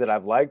lot of things that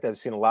I've liked. I've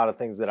seen a lot of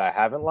things that I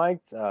haven't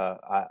liked.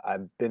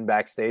 I've been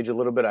backstage a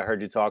little bit. I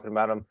heard you talking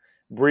about them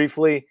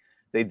briefly.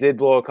 They did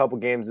blow a couple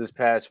games this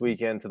past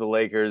weekend to the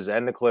Lakers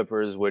and the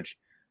Clippers, which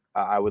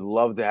I would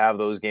love to have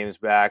those games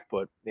back.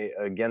 But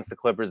against the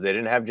Clippers, they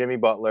didn't have Jimmy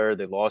Butler.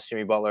 They lost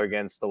Jimmy Butler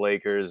against the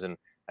Lakers. And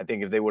I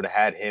think if they would have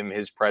had him,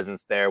 his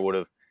presence there would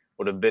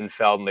have been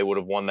felt, and they would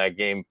have won that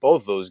game,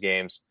 both those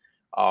games.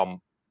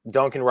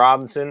 Duncan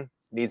Robinson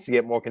needs to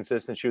get more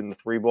consistent shooting the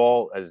 3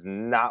 ball. Has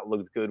not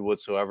looked good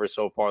whatsoever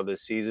so far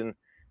this season.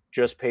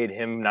 Just paid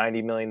him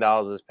 $90 million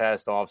this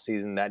past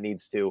offseason. That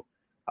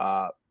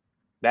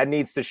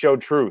needs to show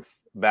truth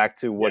back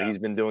to what he's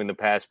been doing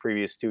the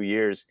previous 2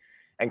 years.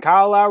 And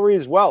Kyle Lowry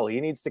as well.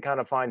 He needs to kind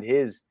of find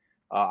his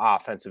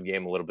offensive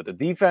game a little bit. The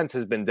defense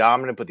has been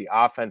dominant, but the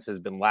offense has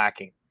been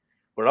lacking.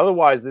 But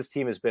otherwise, this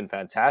team has been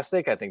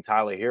fantastic. I think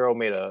Tyler Hero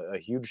made a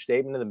huge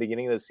statement in the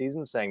beginning of the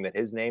season saying that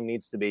his name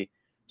needs to be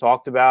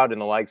talked about in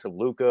the likes of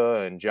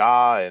Luka and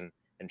Ja and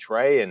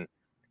Trey, and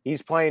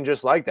he's playing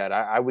just like that.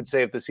 I would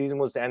say if the season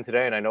was to end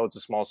today, and I know it's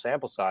a small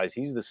sample size,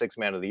 he's the 6th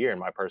man of the year in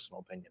my personal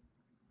opinion.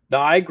 No,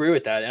 I agree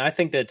with that. And I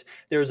think that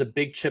there was a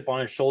big chip on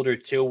his shoulder,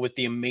 too, with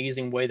the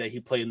amazing way that he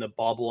played in the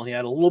bubble. And he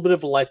had a little bit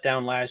of a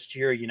letdown last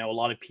year. You know, a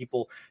lot of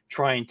people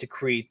trying to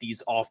create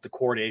these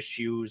off-the-court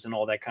issues and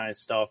all that kind of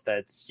stuff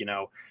that's, you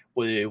know,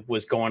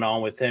 was going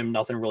on with him.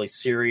 Nothing really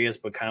serious,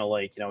 but kind of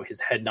like, you know, his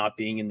head not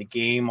being in the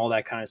game, all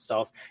that kind of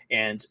stuff.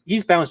 And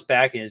he's bounced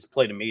back and has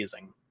played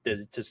amazing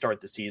to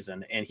start the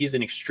season. And he's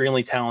an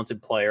extremely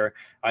talented player.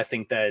 I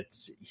think that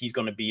he's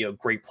going to be a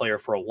great player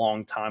for a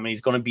long time. And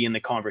he's going to be in the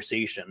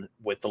conversation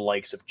with the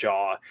likes of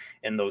Ja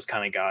and those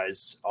kind of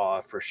guys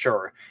for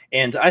sure.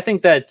 And I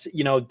think that,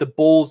 you know, the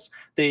Bulls,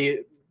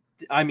 the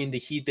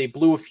Heat, they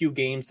blew a few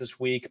games this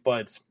week,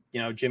 but, you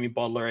know, Jimmy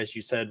Butler, as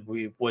you said,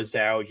 was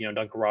out. You know,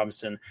 Duncan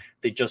Robinson,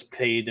 they just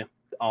paid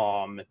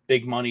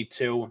big money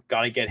too.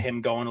 Got to get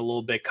him going a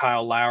little bit.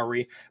 Kyle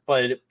Lowry.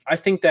 But I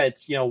think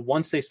that, you know,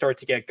 once they start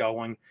to get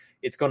going,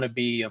 it's going to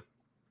be,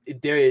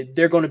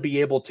 they're going to be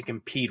able to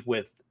compete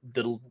with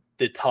the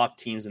top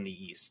teams in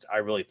the East. I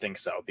really think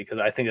so, because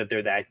I think that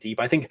they're that deep.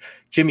 I think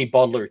Jimmy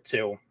Butler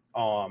too,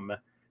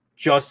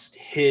 just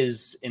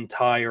his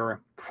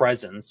entire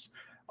presence,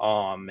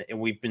 and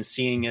we've been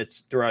seeing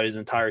it throughout his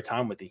entire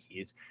time with the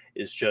Heat,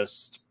 is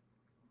just,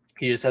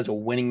 he just has a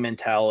winning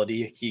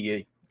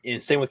mentality.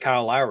 And same with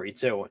Kyle Lowry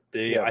too.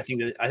 I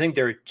think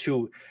there are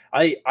two.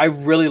 I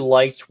really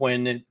liked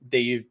when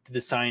they did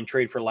the sign and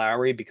trade for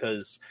Lowry,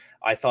 because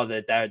I thought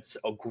that that's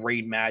a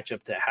great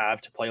matchup to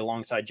have to play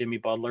alongside Jimmy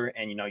Butler.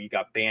 And, you know, you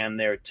got Bam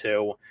there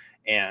too.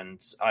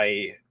 And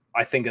I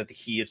I think that the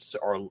Heat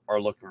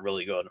are looking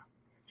really good.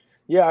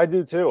 Yeah, I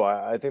do too.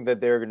 I think that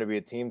they're going to be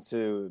a team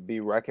to be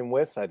reckoned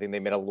with. I think they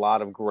made a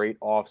lot of great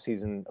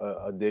offseason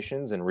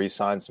additions and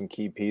re-signed some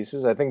key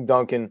pieces. I think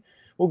Duncan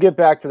will get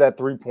back to that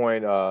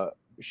three-point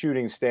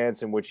shooting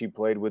stance in which he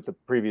played with the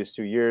previous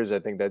 2 years.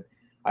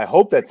 I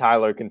hope that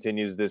Tyler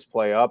continues this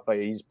play up.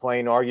 He's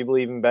playing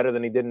arguably even better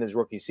than he did in his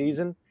rookie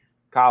season.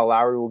 Kyle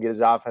Lowry will get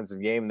his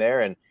offensive game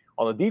there. And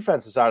on the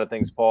defensive side of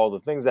things, Paul, the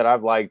things that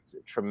I've liked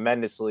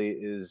tremendously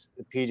is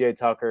PJ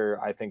Tucker,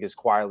 I think, has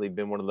quietly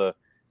been one of the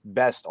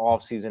best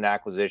offseason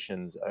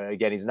acquisitions.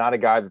 Again, he's not a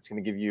guy that's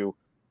going to give you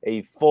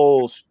a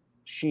full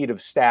sheet of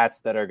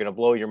stats that are going to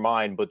blow your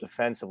mind, but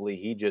defensively,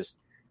 he just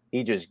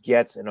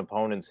gets in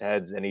opponents'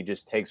 heads and he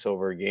just takes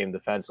over a game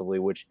defensively,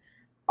 which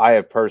I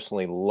have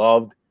personally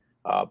loved.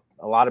 A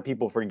lot of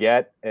people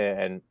forget,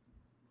 and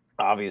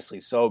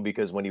obviously so,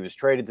 because when he was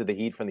traded to the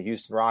Heat from the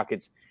Houston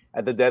Rockets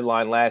at the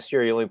deadline last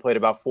year, he only played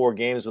about 4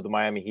 games with the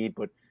Miami Heat,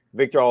 but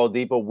Victor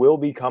Oladipo will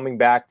be coming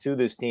back to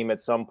this team at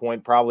some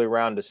point, probably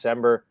around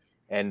December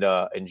and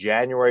in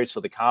January. So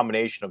the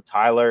combination of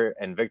Tyler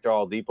and Victor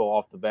Oladipo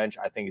off the bench,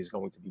 I think, is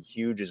going to be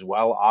huge as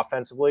well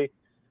offensively.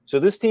 So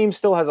this team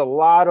still has a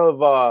lot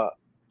of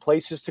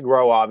places to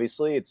grow,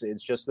 obviously.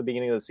 It's just the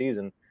beginning of the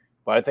season.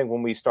 But I think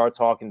when we start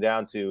talking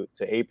down to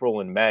April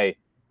and May,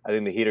 I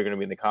think the Heat are going to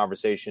be in the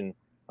conversation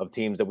of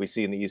teams that we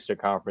see in the Eastern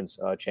Conference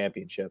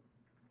Championship.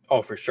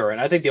 Oh, for sure. And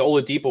I think the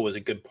Oladipo was a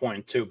good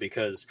point, too,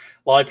 because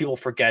a lot of people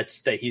forget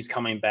that he's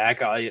coming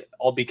back.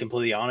 I'll be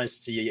completely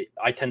honest.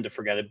 I tend to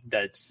forget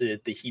that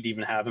the Heat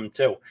even have him,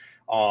 too.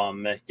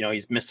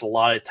 He's missed a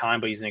lot of time,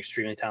 but he's an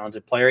extremely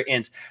talented player.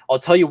 And I'll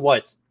tell you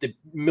what, the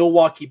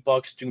Milwaukee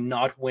Bucks do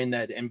not win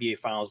that NBA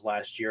Finals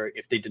last year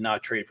if they did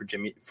not trade for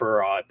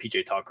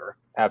PJ Tucker.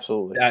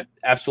 Absolutely.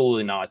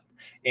 Absolutely not.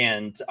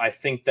 And I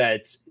think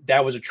that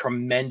was a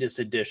tremendous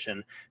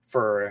addition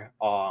for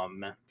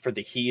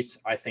the Heat.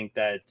 I think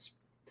that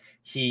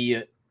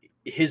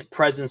his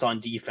presence on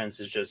defense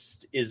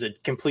is a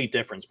complete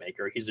difference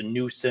maker. He's a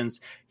nuisance.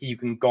 You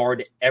can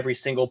guard every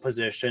single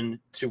position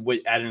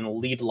at an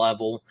elite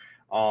level.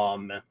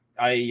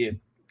 I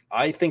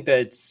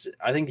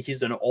think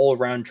he's an all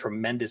around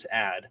tremendous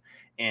add,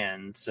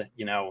 and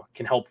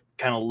can help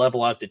kind of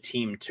level out the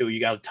team too.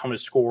 You got a ton of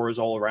scorers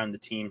all around the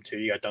team too.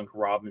 You got Duncan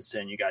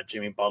Robinson, you got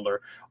Jimmy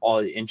Butler.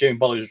 And Jimmy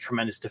Butler is a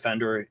tremendous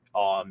defender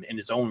in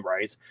his own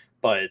right,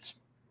 but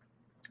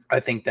I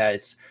think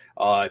that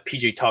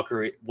PJ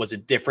Tucker was a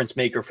difference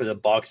maker for the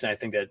Bucks, and I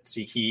think that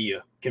he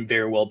can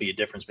very well be a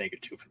difference maker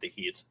too for the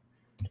Heat.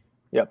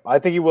 Yep, I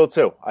think he will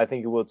too.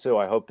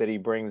 I hope that he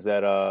brings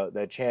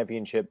that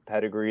championship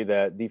pedigree,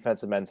 that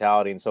defensive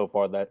mentality, and so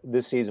far that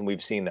this season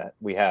we've seen that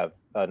we have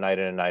night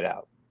in and night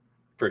out.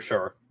 For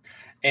sure.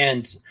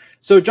 And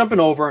so jumping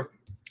over,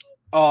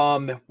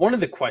 one of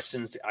the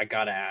questions I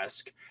got to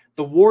ask.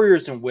 The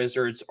Warriors and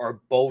Wizards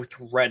are both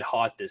red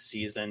hot this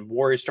season.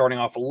 Warriors starting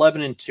off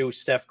 11-2,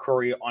 Steph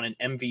Curry on an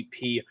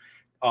MVP,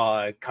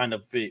 kind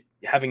of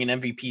having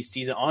an MVP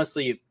season.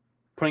 Honestly,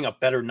 putting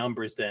up better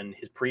numbers than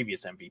his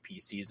previous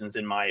MVP seasons,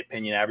 in my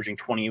opinion, averaging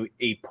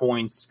 28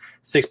 points,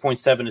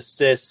 6.7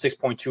 assists,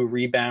 6.2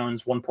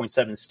 rebounds,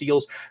 1.7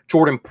 steals.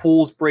 Jordan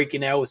Poole's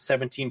breaking out with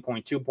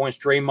 17.2 points.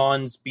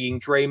 Draymond's being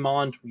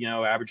Draymond,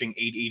 averaging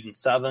 8 and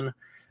 7.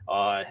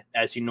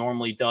 As he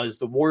normally does.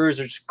 The Warriors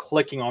are just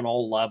clicking on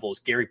all levels.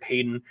 Gary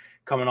Payton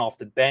coming off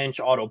the bench,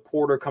 Otto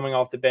Porter coming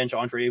off the bench,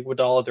 Andre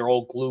Iguodala. They're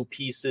all glue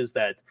pieces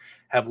that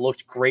have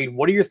looked great.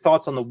 What are your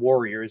thoughts on the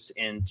Warriors?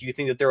 And do you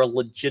think that they're a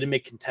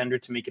legitimate contender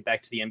to make it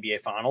back to the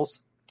NBA Finals?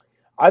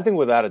 I think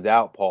without a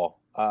doubt, Paul.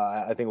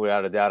 I think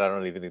without a doubt, I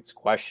don't even think it's a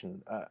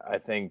question. I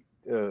think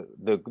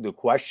the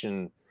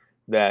question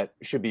that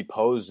should be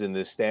posed in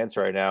this stance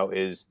right now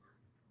is,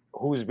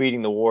 who's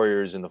beating the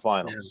Warriors in the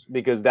finals?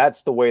 Because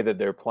that's the way that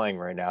they're playing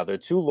right now. There are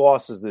 2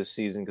 losses this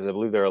season because I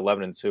believe they're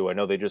 11-2. I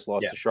know they just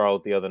lost to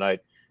Charlotte the other night.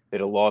 They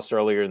had a loss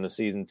earlier in the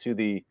season to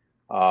the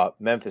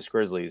Memphis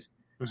Grizzlies.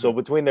 Mm-hmm. So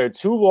between their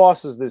 2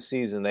 losses this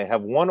season, they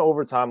have 1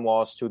 overtime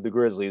loss to the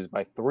Grizzlies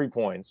by 3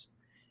 points,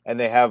 and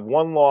they have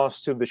 1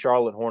 loss to the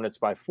Charlotte Hornets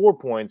by 4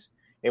 points,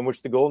 in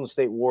which the Golden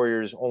State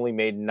Warriors only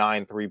made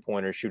 9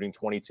 3-pointers, shooting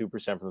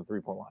 22% from the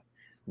 3-point line.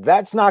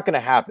 That's not going to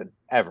happen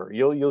ever.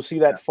 You'll see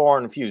that far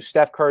and few.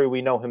 Steph Curry,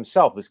 we know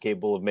himself, is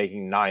capable of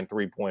making 9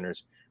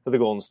 3-pointers for the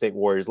Golden State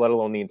Warriors, let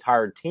alone the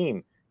entire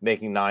team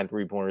making 9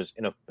 3-pointers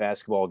in a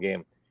basketball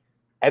game.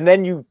 And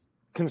then you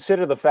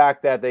consider the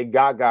fact that they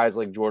got guys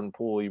like Jordan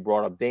Poole. You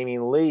brought up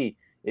Damian Lee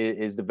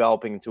is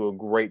developing into a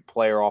great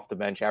player off the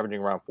bench,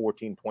 averaging around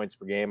 14 points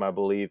per game, I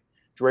believe.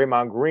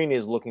 Draymond Green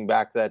is looking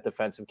back to that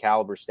defensive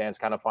caliber stance,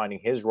 kind of finding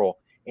his role.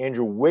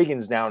 Andrew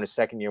Wiggins now in his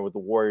second year with the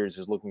Warriors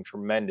is looking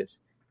tremendous.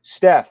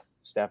 Steph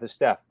is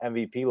Steph,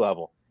 MVP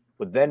level.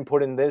 But then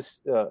put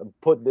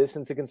this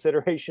into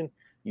consideration,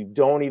 you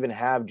don't even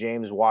have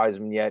James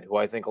Wiseman yet, who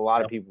I think a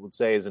lot of people would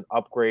say is an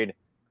upgrade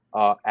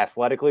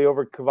athletically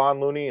over Kevon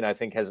Looney, and I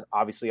think has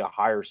obviously a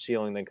higher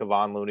ceiling than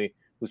Kevon Looney,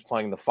 who's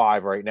playing the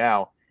 5 right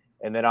now.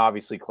 And then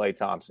obviously Klay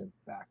Thompson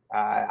back.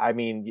 I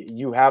mean,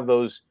 you have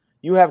those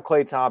you have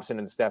Klay Thompson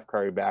and Steph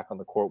Curry back on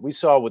the court. We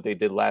saw what they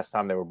did last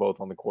time they were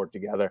both on the court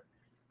together.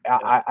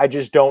 I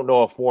just don't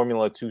know a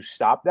formula to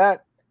stop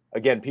that.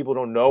 Again, people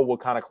don't know what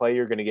kind of Klay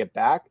you're going to get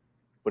back.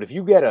 But if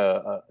you get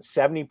a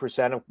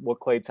 70% of what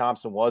Klay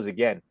Thompson was,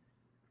 again,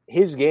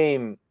 his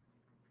game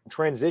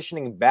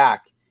transitioning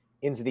back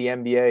into the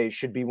NBA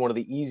should be one of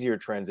the easier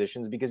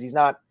transitions because he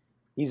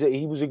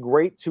was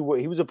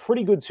a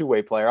pretty good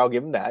two-way player. I'll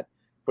give him that.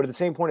 But at the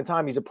same point in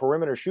time, he's a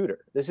perimeter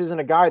shooter. This isn't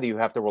a guy that you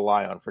have to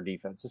rely on for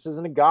defense. This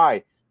isn't a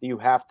guy that you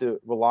have to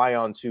rely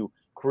on to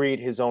create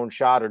his own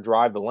shot or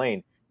drive the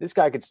lane. This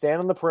guy could stand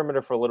on the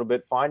perimeter for a little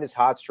bit, find his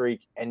hot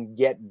streak, and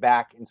get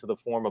back into the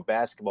form of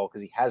basketball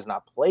because he has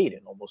not played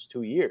in almost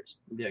 2 years.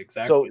 Yeah,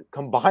 exactly. So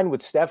combined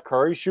with Steph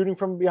Curry shooting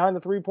from behind the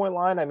three-point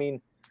line, I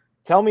mean,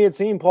 tell me a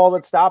team, Paul,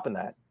 that's stopping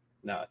that.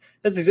 No,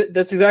 that's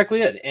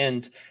exactly it.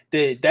 And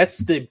that's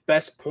the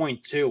best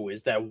point, too,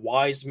 is that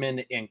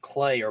Wiseman and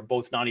Klay are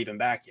both not even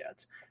back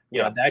yet.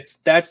 You know,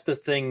 that's the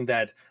thing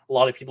that a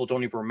lot of people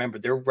don't even remember.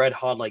 They're red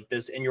hot like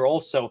this. And you're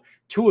also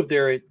two of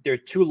their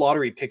two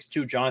lottery picks,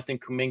 too, Jonathan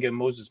Kuminga and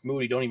Moses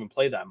Moody, don't even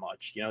play that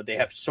much. You know, they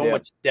have so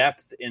much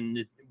depth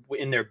in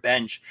their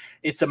bench.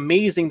 It's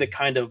amazing the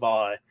kind of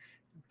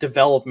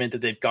development that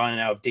they've gotten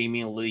out of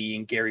Damian Lee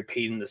and Gary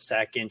Payton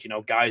II, you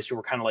know, guys who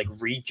were kind of like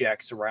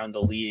rejects around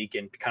the league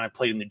and kind of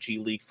played in the G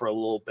League for a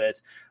little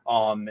bit,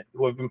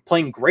 who have been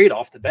playing great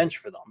off the bench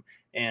for them.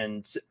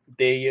 And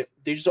they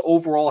just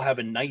overall have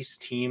a nice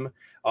team.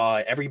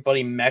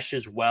 Everybody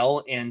meshes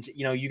well. And,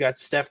 you know, you got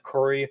Steph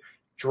Curry,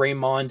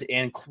 Draymond,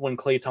 and when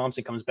Klay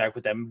Thompson comes back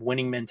with that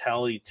winning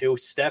mentality too,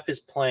 Steph is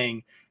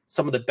playing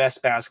some of the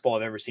best basketball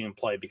I've ever seen him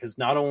play because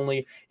not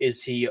only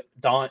is he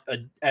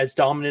as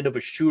dominant of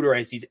a shooter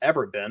as he's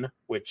ever been,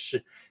 which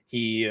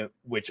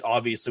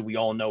obviously we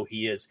all know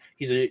he is,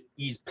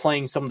 he's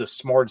playing some of the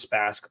smartest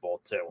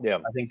basketball too. Yeah.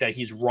 I think that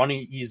he's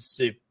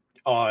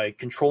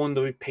controlling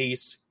the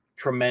pace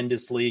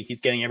tremendously. He's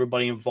getting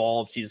everybody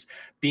involved. He's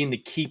being the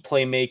key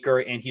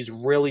playmaker, and he's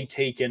really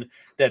taken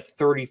that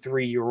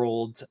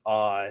 33-year-old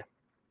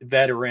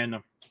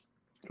veteran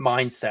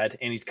mindset,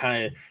 and he's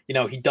kind of, you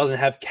know, he doesn't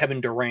have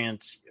Kevin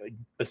Durant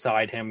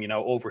beside him, you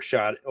know,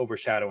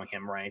 overshadowing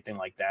him or anything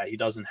like that. He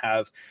doesn't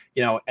have,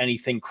 you know,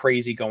 anything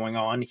crazy going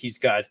on.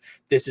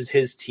 This is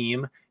his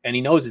team, and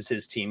he knows it's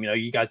his team. You know,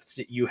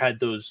 you had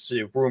those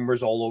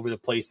rumors all over the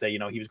place that, you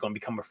know, he was going to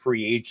become a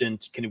free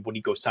agent. Would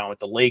he go sign with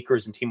the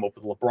Lakers and team up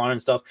with LeBron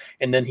and stuff?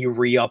 And then he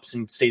re-ups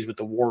and stays with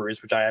the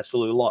Warriors, which I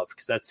absolutely love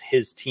because that's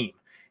his team.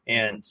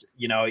 And,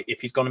 you know,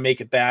 if he's going to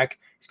make it back,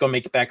 he's going to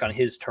make it back on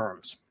his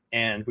terms.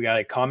 And we got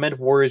a comment,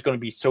 Warriors going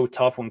to be so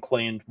tough when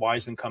Klay and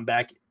Wiseman come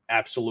back.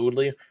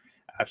 Absolutely.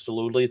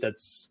 Absolutely.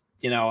 That's,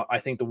 you know, I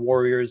think the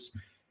Warriors,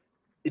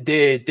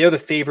 they're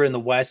the favorite in the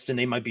West, and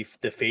they might be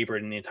the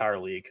favorite in the entire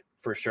league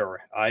for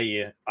sure.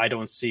 I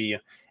don't see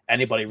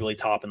anybody really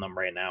topping them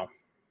right now.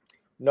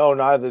 No,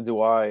 neither do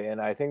I. And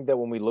I think that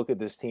when we look at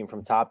this team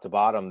from top to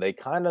bottom, they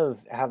kind of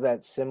have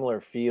that similar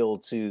feel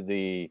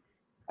to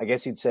I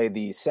guess you'd say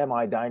the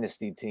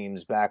semi-dynasty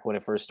teams back when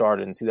it first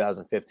started in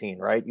 2015,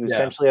 right? You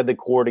essentially had the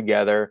core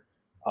together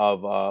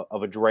of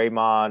a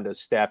Draymond, a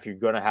Steph. You're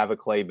going to have a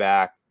Klay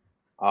back.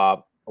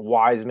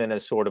 Wiseman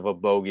as sort of a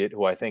Bogut,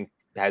 who I think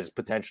has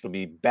potential to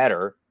be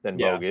better than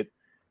Bogut.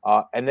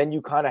 And then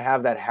you kind of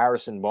have that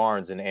Harrison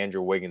Barnes and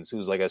Andrew Wiggins,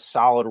 who's like a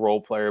solid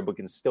role player, but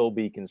can still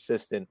be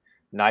consistent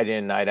night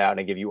in, night out,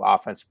 and give you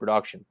offensive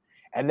production.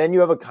 And then you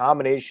have a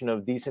combination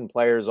of decent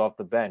players off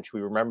the bench. We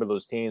remember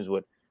those teams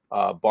with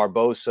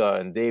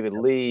Barbosa and David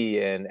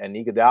Lee and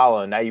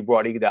Iguodala, and now you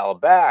brought Iguodala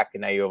back,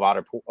 and now you have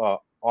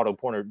Otto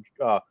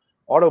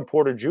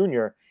Porter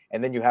Jr.,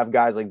 and then you have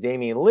guys like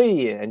Damian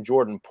Lee and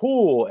Jordan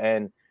Poole,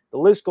 and the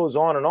list goes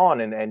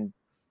on. And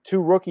two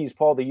rookies,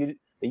 Paul, that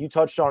you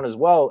touched on as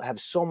well, have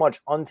so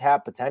much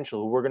untapped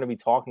potential who we're going to be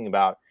talking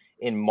about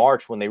in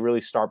March when they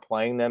really start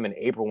playing them, in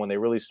April when they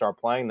really start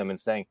playing them, and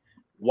saying,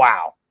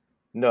 wow,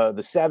 no,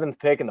 the 7th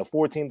pick and the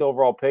 14th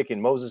overall pick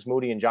in Moses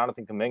Moody and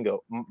Jonathan Kuminga,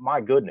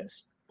 my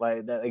goodness.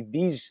 Like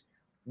these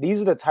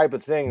are the type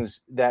of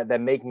things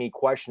that make me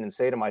question and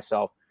say to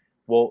myself,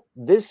 well,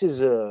 this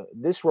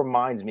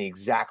reminds me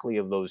exactly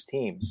of those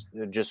teams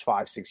just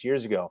 5-6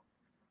 years ago.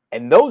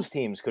 And those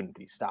teams couldn't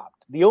be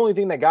stopped. The only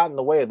thing that got in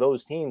the way of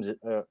those teams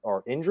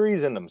are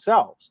injuries in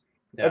themselves.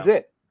 Yeah. That's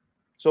it.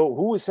 So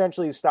who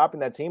essentially is stopping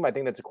that team? I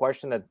think that's a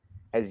question that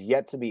has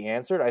yet to be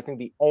answered. I think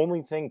the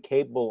only thing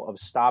capable of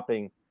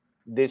stopping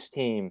this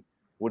team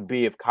would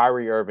be if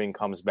Kyrie Irving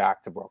comes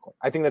back to Brooklyn.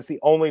 I think that's the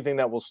only thing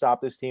that will stop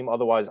this team.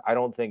 Otherwise, I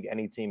don't think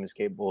any team is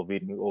capable of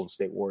beating the Golden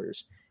State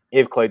Warriors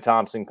if Klay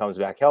Thompson comes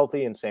back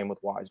healthy, and same with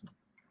Wiseman.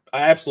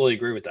 I absolutely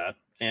agree with that.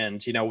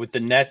 And, you know, with the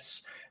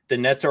Nets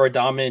are a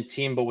dominant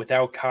team, but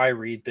without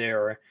Kyrie,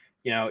 they're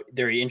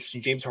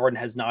interesting. James Harden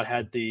has not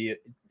had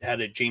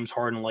a James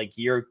Harden-like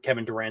year.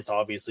 Kevin Durant's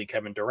obviously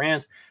Kevin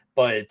Durant,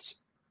 but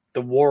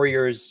the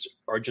Warriors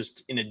are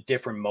just in a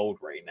different mode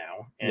right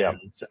now.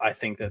 And I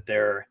think that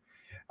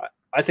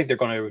I think they're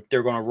going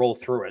to roll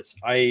through it.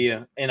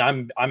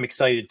 I'm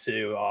excited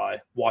to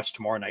watch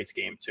tomorrow night's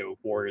game too.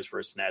 Warriors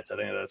versus Nets. I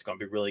think that's going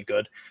to be really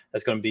good.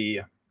 That's going to be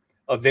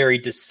a very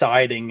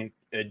deciding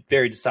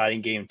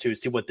game to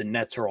see what the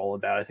Nets are all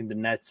about. I think the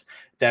Nets,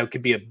 that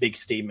could be a big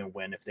statement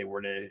win if they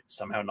were to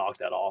somehow knock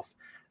that off.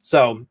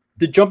 So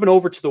jumping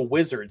over to the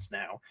Wizards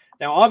now.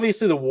 Now,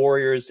 obviously the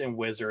Warriors and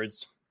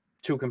Wizards,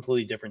 two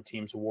completely different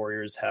teams. The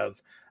Warriors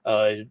have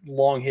a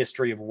long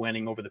history of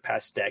winning over the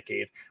past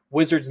decade.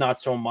 Wizards, not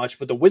so much,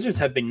 but the Wizards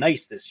have been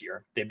nice this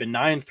year. They've been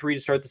 9-3 to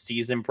start the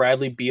season.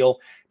 Bradley Beal,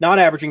 not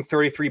averaging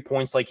 33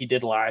 points like he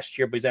did last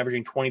year, but he's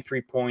averaging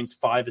 23 points,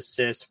 5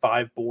 assists,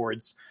 5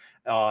 boards,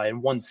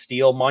 and 1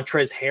 steal.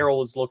 Montrezl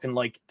Harrell is looking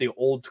like the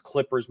old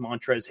Clippers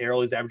Montrezl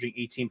Harrell. He's averaging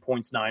 18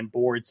 points, 9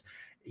 boards.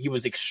 He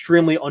was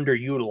extremely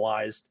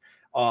underutilized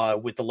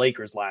with the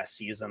Lakers last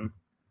season.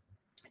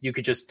 You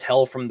could just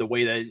tell from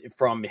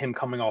from him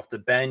coming off the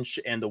bench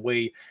and the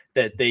way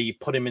that they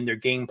put him in their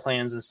game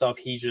plans and stuff.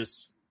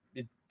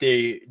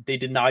 They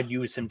did not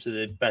use him to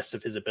the best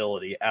of his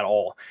ability at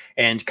all.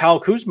 And Kyle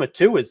Kuzma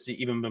too has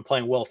even been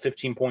playing well,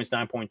 15 points,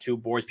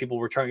 9.2 boards. People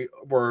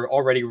were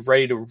already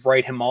ready to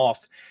write him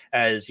off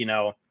as,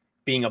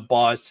 being a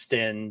bust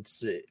and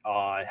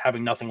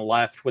having nothing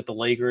left with the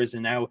Lakers.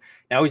 And now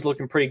he's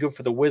looking pretty good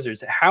for the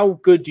Wizards. How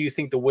good do you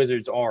think the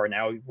Wizards are?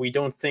 Now, we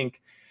don't think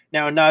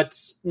now,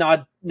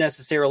 not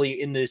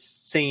necessarily in the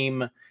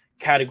same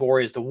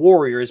category as the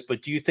Warriors,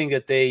 but do you think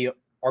that they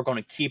are going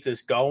to keep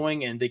this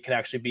going and they could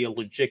actually be a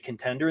legit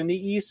contender in the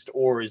East,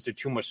 or is there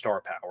too much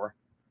star power?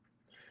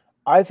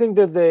 I think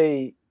that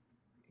they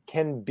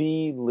can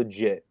be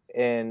legit,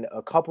 and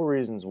a couple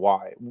reasons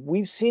why.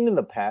 We've seen in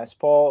the past,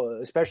 Paul,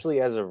 especially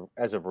as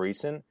of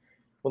recent,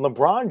 when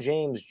LeBron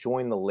James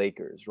joined the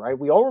Lakers, right?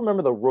 We all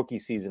remember the rookie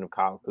season of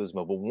Kyle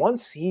Kuzma, but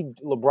once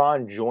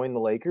LeBron joined the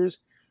Lakers,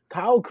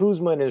 Kyle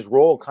Kuzma and his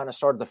role kind of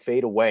started to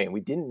fade away, and we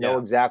didn't know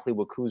exactly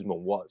what Kuzma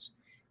was.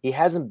 He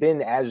hasn't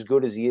been as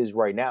good as he is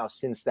right now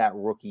since that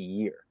rookie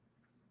year.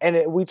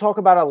 And we talk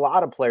about a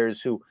lot of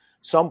players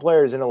some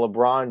players in a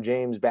LeBron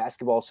James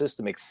basketball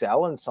system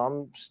excel and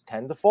some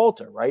tend to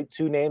falter, right?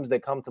 Two names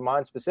that come to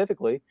mind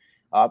specifically,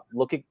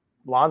 look at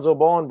Lonzo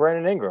Ball and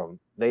Brandon Ingram.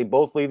 They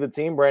both lead the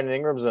team. Brandon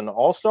Ingram's an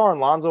all-star,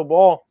 and Lonzo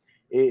Ball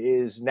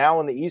is now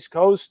on the East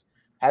Coast,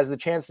 has the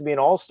chance to be an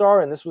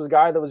all-star, and this was a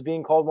guy that was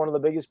being called one of the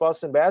biggest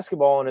busts in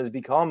basketball and has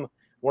become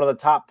one of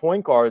the top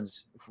point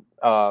guards,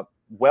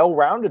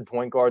 well-rounded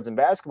point guards in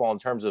basketball in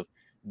terms of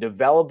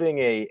developing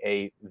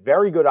a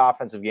very good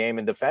offensive game,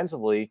 and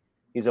defensively,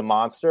 he's a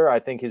monster. I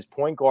think his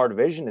point guard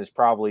vision is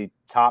probably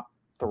top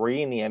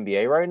 3 in the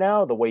NBA right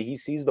now, the way he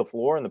sees the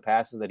floor and the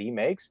passes that he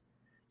makes.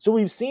 So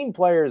we've seen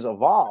players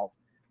evolve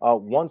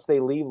once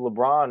they leave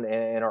LeBron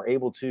and are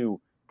able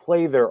to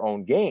play their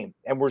own game.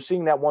 And we're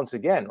seeing that once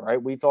again,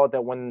 right? We thought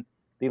that when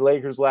the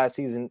Lakers last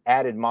season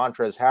added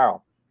Montrezl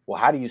Harrell, well,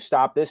 how do you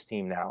stop this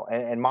team now?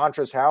 And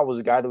Montrezl Harrell was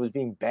a guy that was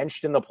being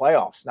benched in the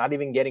playoffs, not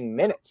even getting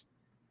minutes.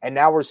 And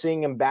now we're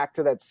seeing him back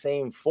to that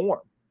same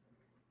form.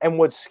 And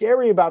what's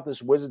scary about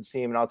this Wizards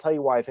team, and I'll tell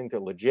you why I think they're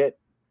legit,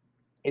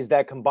 is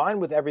that combined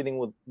with everything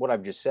with what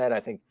I've just said, I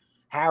think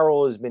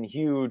Harrell has been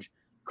huge.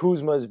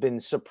 Kuzma has been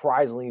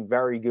surprisingly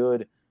very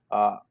good.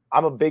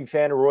 I'm a big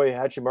fan of Rui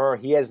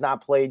Hachimura. He has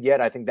not played yet.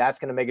 I think that's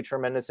going to make a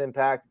tremendous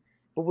impact.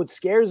 But what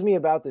scares me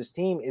about this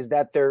team is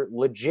that they're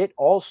legit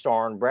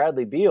all-star in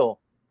Bradley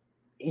Beal.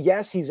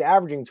 Yes, he's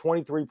averaging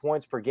 23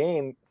 points per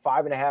game,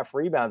 5.5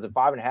 rebounds and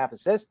 5.5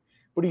 assists,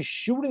 but he's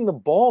shooting the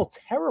ball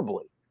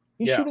terribly.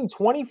 He's shooting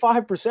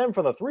 25%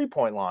 from the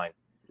three-point line.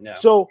 Yeah.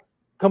 So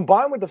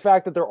combined with the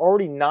fact that they're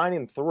already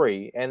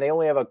 9-3 and they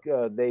only have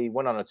they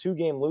went on a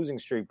 2-game losing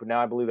streak, but now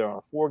I believe they're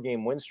on a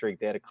 4-game win streak.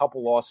 They had a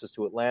couple losses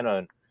to Atlanta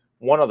and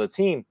one other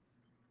team.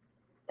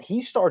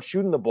 He starts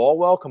shooting the ball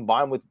well,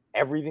 combined with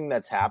everything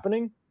that's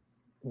happening.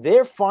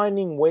 They're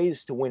finding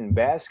ways to win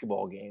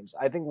basketball games.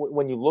 I think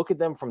when you look at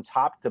them from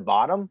top to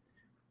bottom,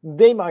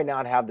 they might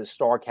not have the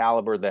star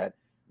caliber that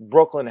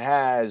Brooklyn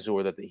has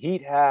or that the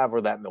Heat have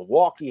or that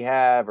Milwaukee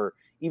have or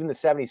even the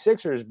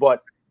 76ers,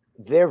 but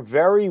they're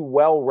very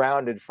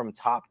well-rounded from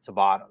top to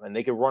bottom, and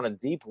they can run a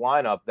deep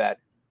lineup that,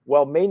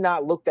 well, may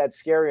not look that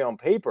scary on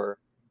paper.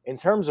 In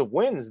terms of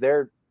wins,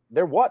 they're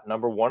what,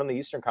 number 1 in the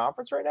Eastern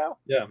Conference right now?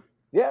 Yeah.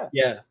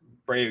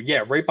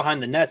 Right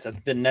behind the Nets. I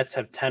think the Nets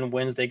have 10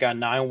 wins. They got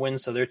 9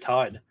 wins, so they're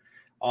tied.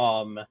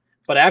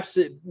 But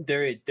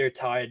absolutely, they're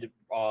tied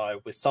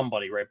with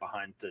somebody right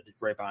behind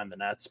the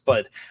Nets.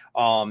 But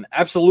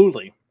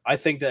absolutely, I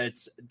think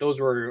that those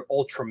were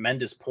all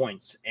tremendous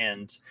points.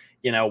 And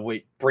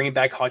bringing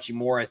back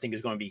Hachimura, I think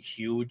is going to be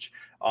huge.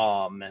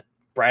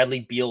 Bradley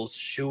Beal's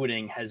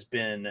shooting has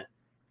been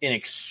an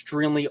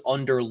extremely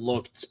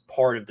underlooked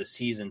part of the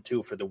season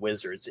too for the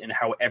Wizards, and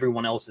how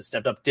everyone else has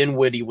stepped up.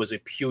 Dinwiddie was a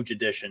huge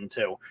addition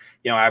too,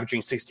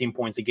 averaging 16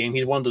 points a game.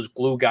 He's one of those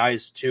glue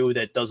guys too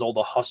that does all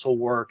the hustle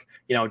work,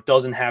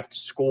 doesn't have to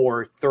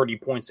score 30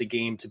 points a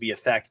game to be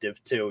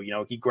effective too.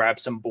 He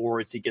grabs some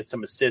boards, he gets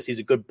some assists. He's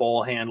a good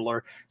ball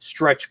handler,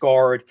 stretch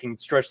guard, can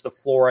stretch the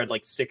floor at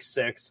like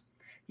 6'6".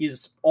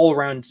 He's all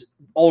around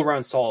all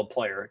around solid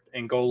player,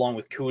 and go along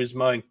with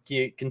Kuzma and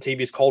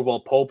Kentavious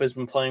Caldwell-Pope has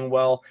been playing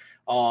well.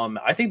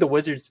 I think the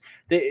Wizards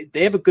they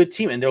have a good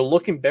team, and they're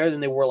looking better than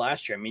they were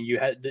last year. I mean,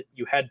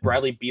 you had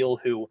Bradley Beal,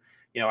 who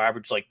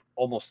averaged like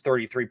almost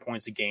 33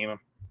 points a game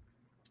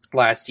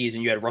last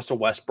season. You had Russell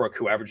Westbrook,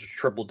 who averaged a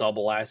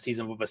triple-double last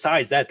season. But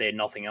besides that, they had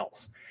nothing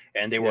else.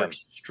 And they were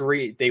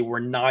they were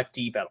not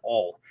deep at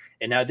all.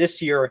 And now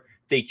this year,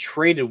 they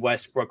traded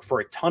Westbrook for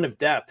a ton of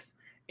depth,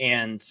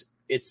 and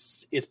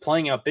it's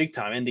playing out big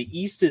time. And the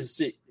East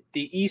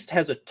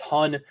has a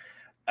ton.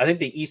 I think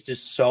the East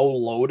is so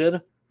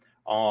loaded.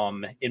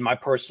 In my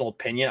personal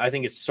opinion, I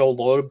think it's so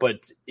loaded,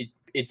 but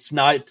it's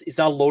not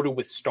loaded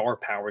with star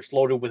power. It's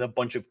loaded with a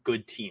bunch of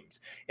good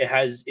teams.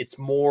 It's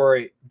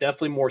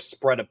definitely more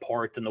spread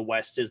apart than the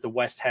West is. The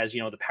West has,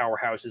 the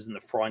powerhouses in the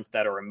front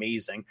that are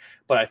amazing.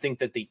 But I think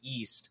that the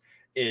East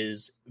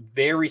is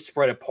very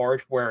spread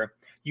apart, where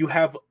you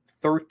have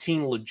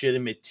 13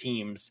 legitimate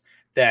teams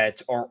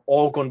that are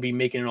all going to be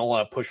making an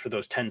all-out push for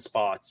those 10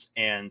 spots,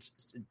 and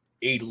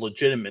 8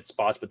 legitimate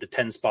spots, but the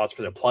 10 spots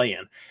for the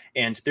play-in.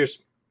 And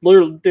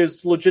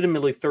there's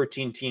legitimately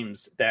 13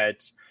 teams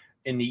that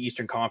in the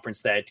Eastern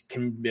Conference that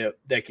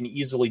can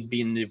easily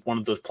be in one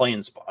of those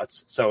play-in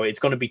spots. So it's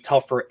going to be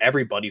tough for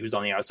everybody who's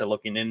on the outside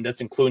looking in.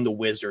 That's including the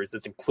Wizards.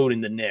 That's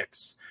including the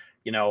Knicks.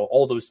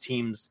 All those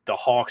teams, the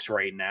Hawks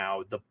right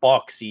now, the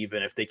Bucks,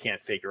 even if they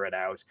can't figure it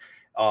out.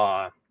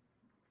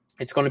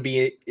 It's going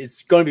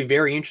to be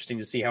very interesting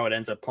to see how it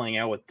ends up playing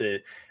out with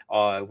the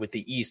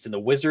East, and the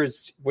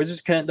Wizards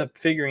can end up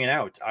figuring it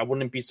out. I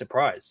wouldn't be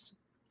surprised.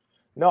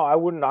 No, I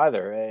wouldn't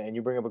either. And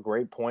you bring up a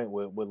great point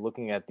with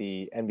looking at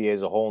the NBA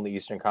as a whole in the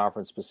Eastern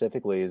Conference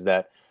specifically, is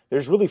that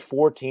there's really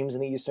 4 teams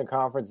in the Eastern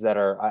Conference that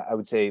are, I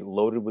would say,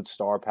 loaded with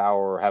star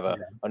power, or have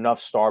enough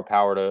star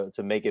power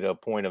to make it a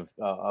point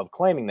of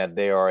claiming that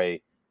they are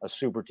a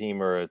super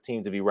team or a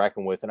team to be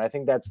reckoned with. And I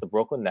think that's the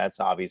Brooklyn Nets,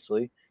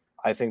 obviously.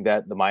 I think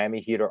that the Miami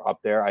Heat are up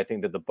there. I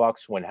think that the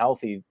Bucks, when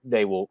healthy,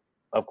 they will,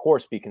 of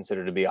course, be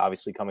considered to be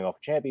obviously coming off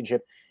a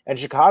championship. And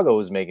Chicago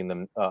is making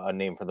them a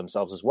name for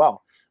themselves as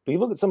well. But you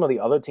look at some of the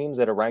other teams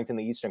that are ranked in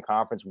the Eastern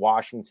Conference: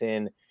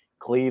 Washington,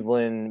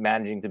 Cleveland,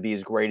 managing to be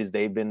as great as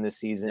they've been this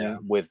season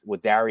with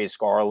Darius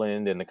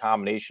Garland and the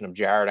combination of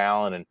Jarrett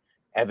Allen and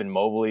Evan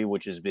Mobley,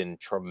 which has been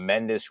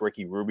tremendous.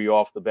 Ricky Rubio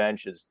off the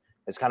bench has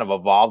kind of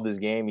evolved his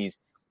game. He's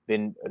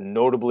been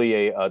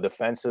notably a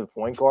defensive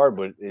point guard,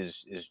 but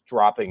is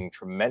dropping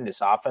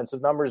tremendous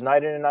offensive numbers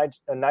night in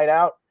and night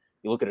out.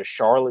 You look at a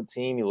Charlotte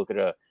team, you look at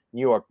a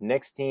New York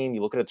Knicks team,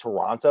 you look at a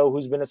Toronto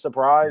who's been a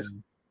surprise.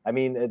 I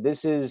mean,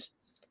 this is.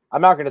 I'm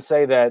not going to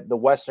say that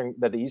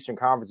the Eastern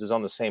Conference is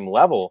on the same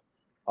level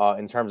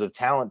in terms of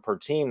talent per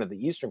team that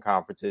the Eastern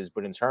Conference is,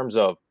 but in terms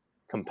of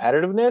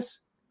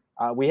competitiveness,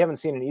 we haven't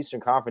seen an Eastern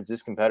Conference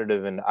this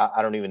competitive in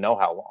I don't even know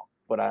how long.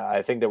 But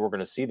I think that we're going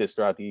to see this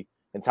throughout the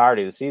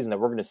entirety of the season, that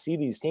we're going to see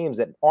these teams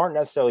that aren't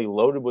necessarily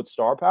loaded with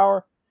star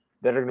power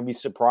that are going to be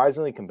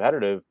surprisingly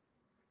competitive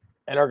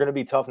and are going to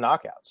be tough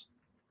knockouts.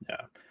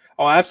 Yeah.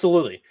 Oh,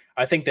 absolutely.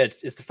 I think that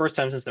it's the first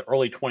time since the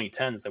early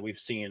 2010s that we've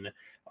seen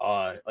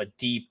a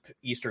deep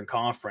Eastern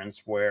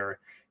Conference where,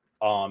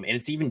 and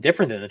it's even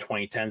different than the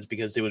 2010s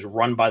because it was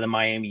run by the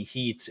Miami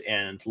Heat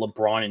and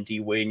LeBron and D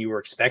Wade, and you were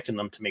expecting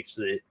them to make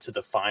to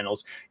the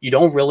finals.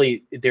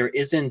 There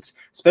isn't,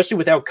 especially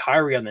without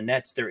Kyrie on the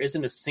Nets, there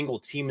isn't a single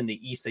team in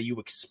the East that you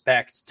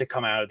expect to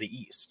come out of the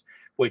East,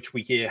 which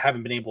we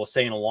haven't been able to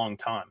say in a long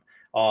time.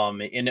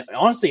 And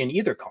honestly, in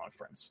either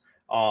conference.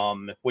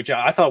 Which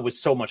I thought was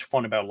so much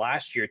fun about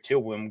last year too.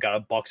 When we got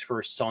a Bucks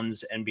vs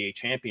Suns NBA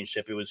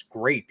championship, it was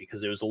great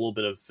because there was a little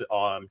bit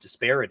of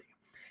disparity,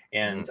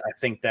 and I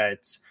think that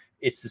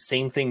it's the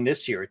same thing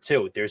this year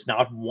too. There's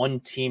not one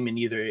team in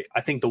either.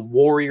 I think the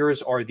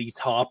Warriors are the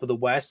top of the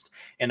West,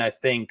 and I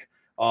think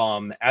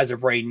as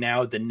of right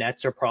now, the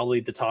Nets are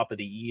probably the top of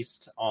the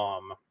East.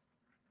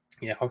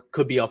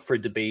 Could be up for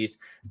debate,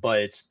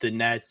 but the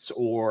Nets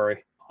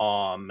or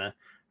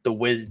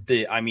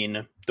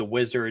the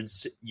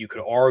Wizards, you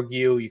could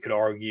argue the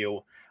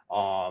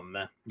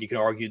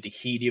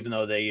Heat, even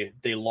though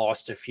they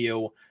lost a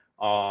few.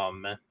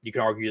 You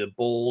can argue the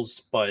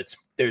Bulls, but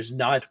there's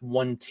not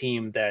one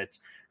team that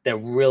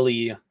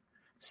really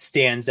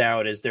stands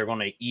out as they're going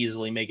to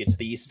easily make it to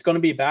the East. It's going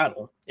to be a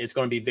battle. It's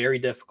going to be very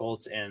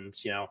difficult, and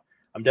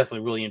I'm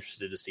definitely really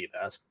interested to see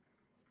that.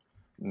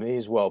 Me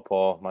as well,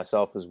 Paul.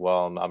 Myself as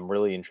well. I'm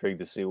really intrigued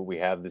to see what we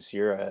have this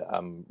year.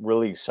 I'm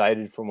really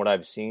excited from what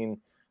I've seen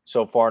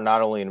so far,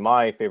 not only in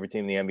my favorite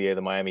team in the NBA,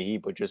 the Miami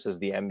Heat, but just as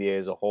the NBA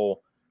as a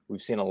whole.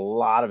 We've seen a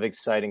lot of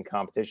exciting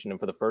competition. And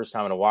for the first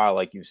time in a while,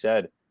 like you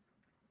said,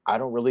 I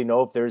don't really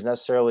know if there's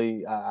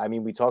necessarily,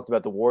 we talked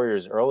about the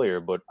Warriors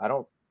earlier, but I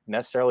don't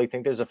necessarily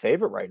think there's a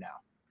favorite right now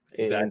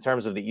in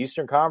terms of the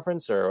Eastern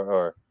Conference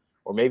or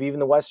maybe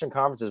even the Western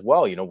Conference as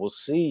well. We'll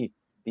see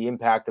the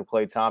impact of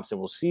Klay Thompson.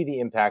 We'll see the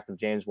impact of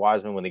James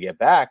Wiseman when they get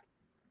back.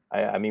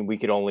 We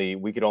could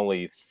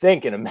only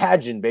think and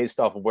imagine based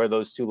off of where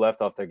those two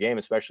left off their game,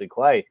 especially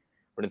Klay.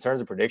 But in terms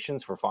of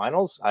predictions for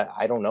finals,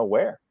 I don't know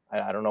where.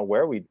 I don't know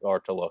where we are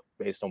to look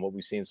based on what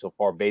we've seen so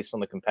far, based on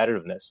the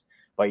competitiveness.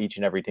 by each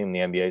and every team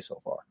in the NBA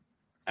so far.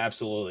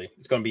 Absolutely.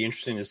 It's going to be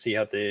interesting to see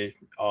how the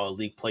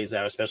league plays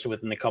out, especially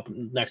within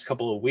the next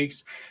couple of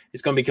weeks.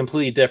 It's going to be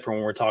completely different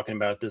when we're talking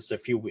about this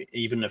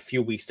even a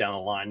few weeks down the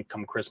line,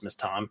 come Christmas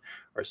time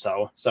or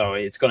so. So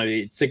it's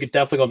definitely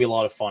going to be a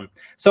lot of fun.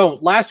 So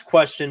last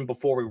question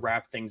before we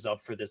wrap things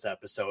up for this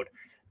episode.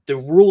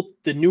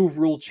 The new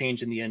rule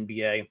change in the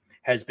NBA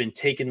has been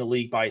taking the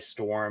league by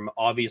storm.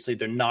 Obviously,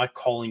 they're not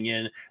calling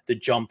in the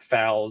jump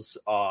fouls.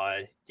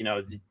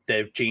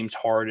 The James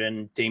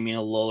Harden, Damian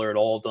Lillard,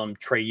 all of them,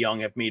 Trae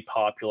Young have made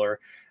popular.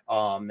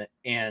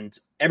 And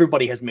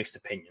everybody has mixed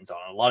opinions on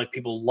it. A lot of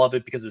people love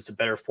it because it's a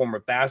better form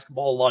of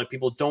basketball. A lot of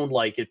people don't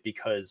like it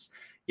because,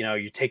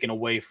 you're taking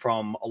away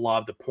from a lot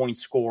of the point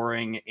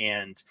scoring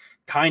and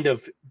kind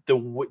of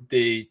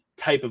the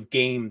type of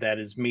game that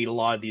has made a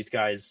lot of these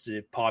guys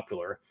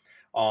popular.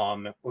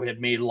 We had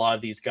made a lot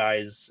of these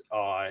guys,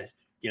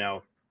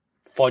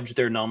 fudge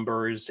their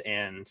numbers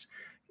and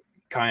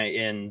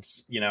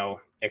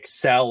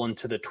excel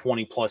into the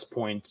 20 plus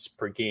points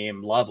per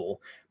game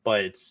level.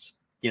 But it's,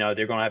 they're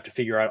going to have to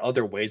figure out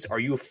other ways. Are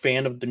you a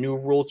fan of the new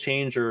rule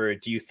change, or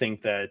do you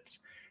think that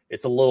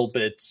it's a little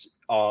bit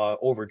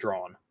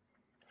overdrawn?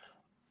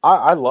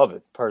 I love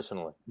it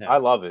personally. Yeah. I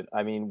love it.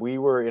 I mean, we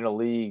were in a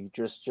league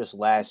just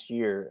last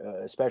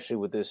year, especially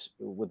with this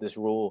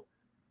rule.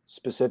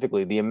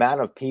 Specifically, the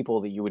amount of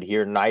people that you would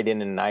hear night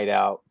in and night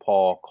out,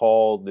 Paul,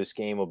 call this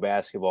game of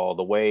basketball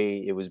the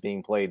way it was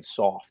being played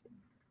soft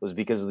was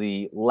because of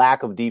the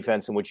lack of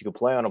defense in which you could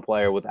play on a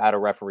player without a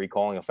referee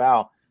calling a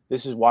foul.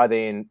 This is why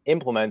they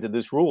implemented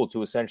this rule,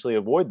 to essentially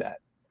avoid that.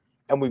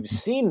 And we've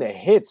seen the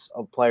hits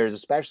of players,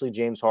 especially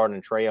James Harden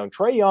and Trae Young.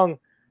 Trae Young,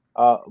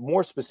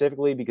 more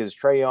specifically, because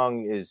Trae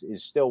Young is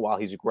still, while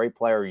he's a great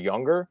player,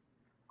 younger.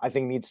 I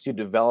think needs to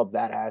develop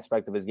that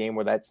aspect of his game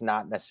where that's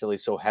not necessarily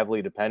so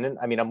heavily dependent.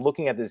 I mean, I'm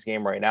looking at this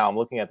game right now. I'm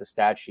looking at the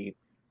stat sheet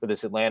for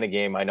this Atlanta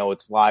game. I know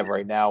it's live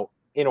right now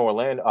in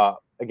Orlando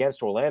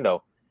against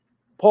Orlando.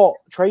 Paul,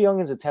 Trae Young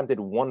has attempted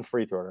one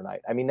free throw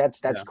tonight. I mean,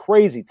 that's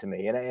crazy to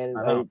me.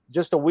 And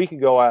just a week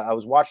ago, I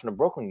was watching a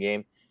Brooklyn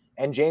game,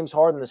 and James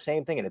Harden, the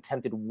same thing, and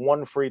attempted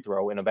one free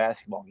throw in a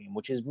basketball game,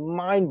 which is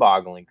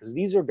mind-boggling because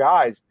these are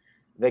guys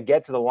that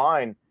get to the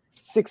line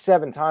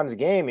 6-7 times a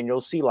game, and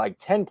you'll see like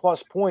 10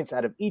 plus points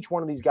out of each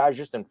one of these guys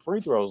just in free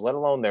throws, let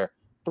alone their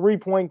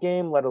 3-point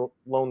game, let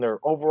alone their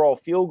overall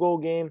field goal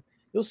game.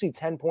 You'll see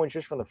 10 points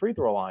just from the free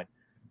throw line.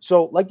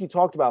 So like you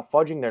talked about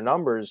fudging their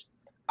numbers,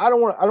 I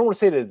don't want to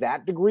say to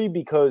that degree,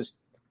 because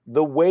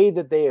the way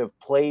that they have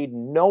played,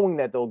 knowing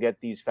that they'll get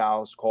these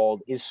fouls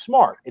called, is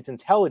smart. It's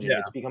intelligent. Yeah.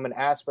 It's become an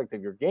aspect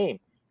of your game.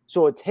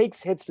 So it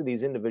takes hits to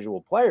these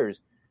individual players.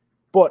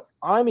 But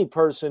I'm a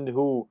person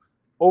who,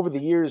 over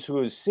the years, who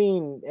has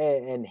seen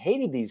and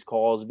hated these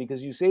calls,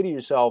 because you say to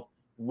yourself,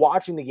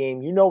 watching the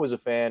game, as a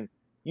fan,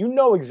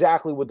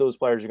 exactly what those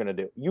players are going to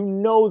do.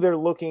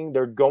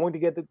 They're going to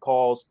get the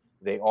calls.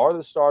 They are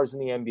the stars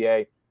in the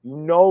NBA.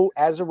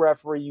 As a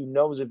referee,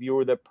 as a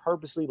viewer, they're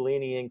purposely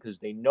leaning in because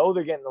they know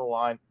they're getting the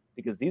line,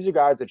 because these are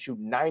guys that shoot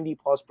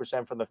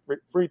 90+% from the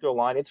free throw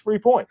line. It's free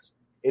points.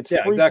 It's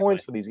free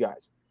points for these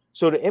guys.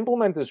 So to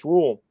implement this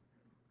rule,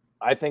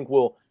 I think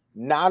will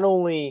not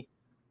only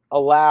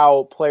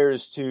allow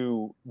players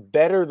to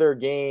better their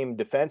game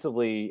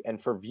defensively,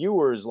 and for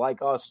viewers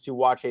like us to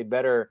watch a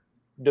better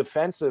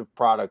defensive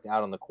product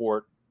out on the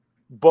court,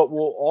 but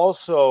will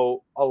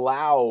also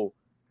allow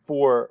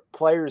for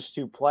players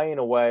to play in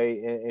a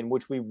way in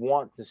which we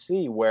want to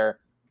see, where,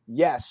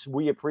 yes,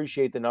 we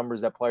appreciate the numbers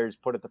that players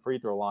put at the free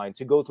throw line.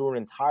 To go through an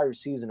entire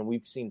season, and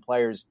we've seen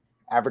players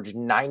average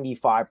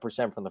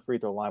 95% from the free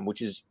throw line,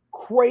 which is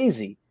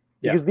crazy,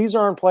 because these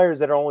aren't players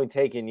that are only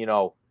taking,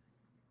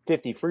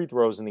 50 free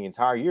throws in the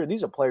entire year.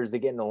 These are players that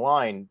get in the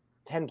line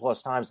 10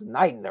 plus times a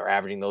night, and they're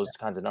averaging those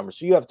kinds of numbers.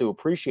 So you have to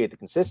appreciate the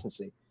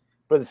consistency.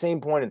 But at the same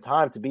point in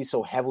time, to be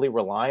so heavily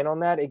reliant on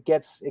that, it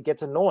gets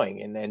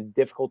annoying and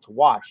difficult to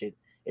watch. It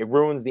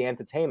ruins the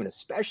entertainment,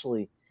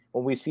 especially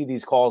when we see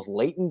these calls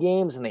late in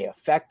games and they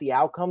affect the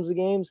outcomes of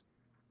games.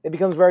 It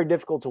becomes very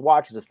difficult to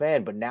watch as a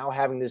fan. But now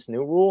having this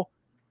new rule,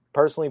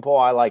 personally, Paul,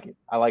 I like it.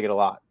 I like it a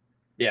lot.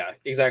 Yeah,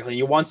 exactly.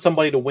 You want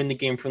somebody to win the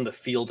game from the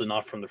field and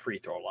not from the free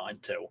throw line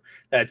too.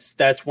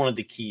 That's one of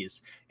the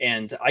keys.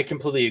 And I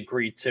completely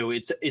agree too.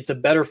 It's a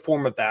better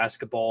form of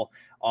basketball,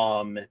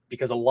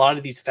 because a lot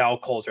of these foul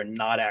calls are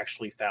not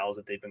actually fouls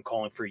that they've been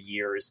calling for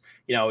years.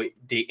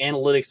 The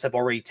analytics have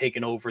already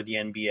taken over the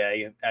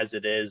NBA as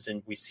it is,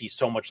 and we see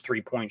so much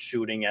 3-point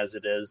shooting as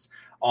it is.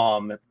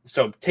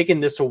 So taking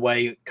this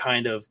away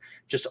kind of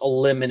just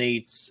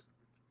eliminates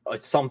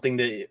something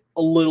that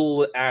a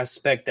little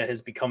aspect that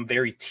has become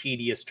very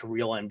tedious to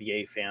real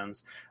NBA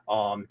fans,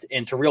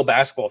 and to real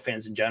basketball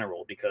fans in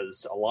general,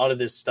 because a lot of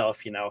this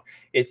stuff,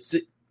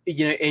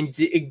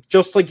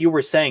 just like you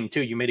were saying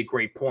too, you made a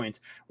great point,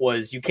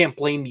 was you can't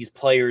blame these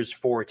players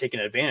for taking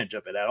advantage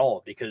of it at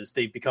all because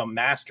they've become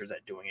masters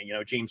at doing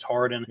it. James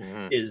Harden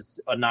is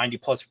a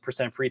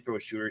 90+% free throw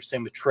shooter.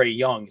 Same with Trae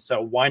Young.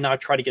 So why not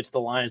try to get to the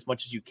line as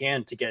much as you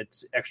can to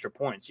get extra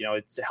points?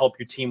 It's to help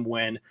your team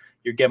win.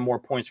 You get more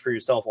points for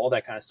yourself, all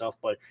that kind of stuff.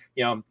 But,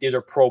 these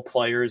are pro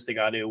players. They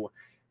got to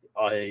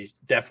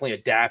definitely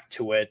adapt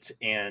to it.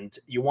 And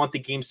you want the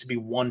games to be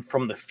won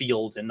from the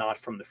field and not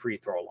from the free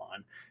throw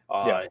line.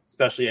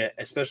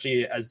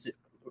 Especially as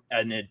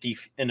in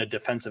a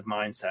defensive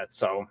mindset.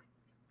 So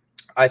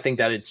I think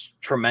that it's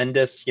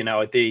tremendous.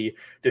 They're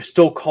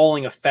still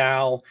calling a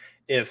foul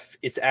if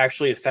it's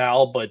actually a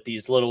foul, but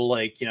these little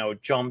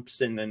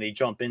jumps and then they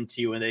jump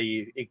into you and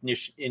they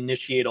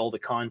initiate all the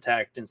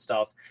contact and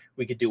stuff.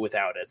 We could do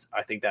without it.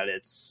 I think that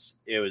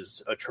it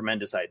was a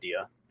tremendous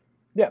idea.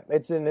 Yeah,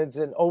 it's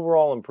an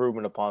overall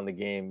improvement upon the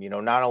game.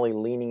 Not only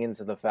leaning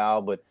into the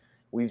foul, but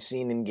we've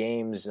seen in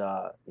games,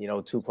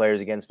 two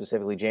players again,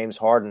 specifically James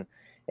Harden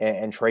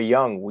and Trae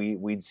Young,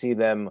 we'd see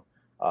them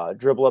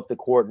dribble up the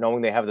court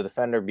knowing they have the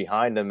defender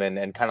behind them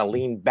and kind of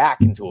lean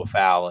back into a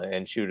foul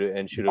and shoot a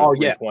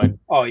 3-point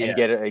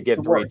and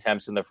get 3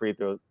 attempts in the free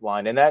throw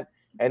line. And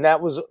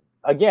that was,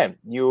 again,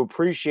 you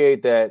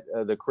appreciate that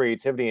the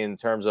creativity in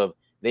terms of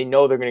they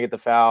know they're going to get the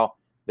foul.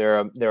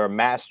 They're a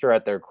master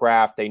at their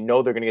craft. They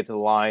know they're going to get to the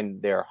line.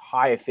 They're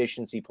high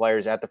efficiency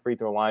players at the free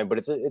throw line, but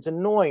it's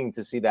annoying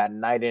to see that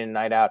night in and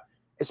night out,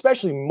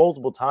 especially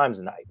multiple times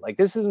a night. Like,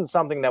 this isn't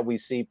something that we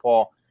see,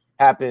 Paul,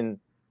 happen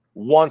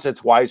once or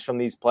twice from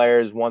these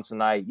players once a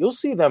night. You'll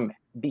see them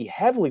be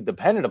heavily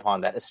dependent upon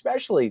that,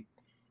 especially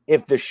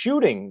if the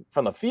shooting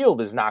from the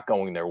field is not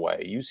going their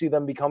way. You see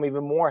them become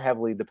even more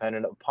heavily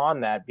dependent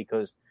upon that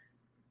because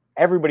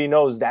everybody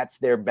knows that's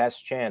their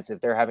best chance if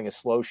they're having a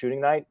slow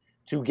shooting night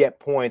to get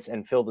points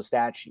and fill the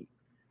stat sheet.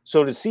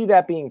 So to see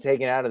that being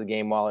taken out of the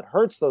game, while it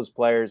hurts those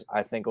players,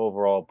 I think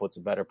overall puts a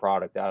better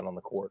product out on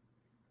the court.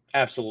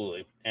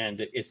 Absolutely.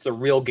 And it's the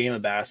real game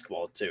of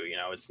basketball too.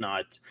 It's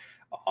not,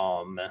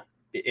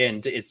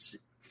 and it's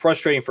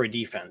frustrating for a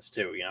defense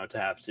too, to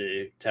have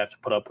to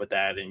put up with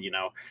that. And,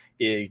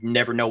 you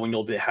never know when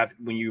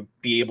you'll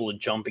be able to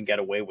jump and get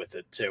away with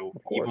it too.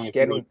 Of course,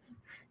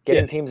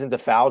 getting teams into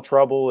foul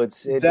trouble.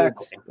 It's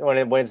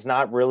when it's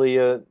not really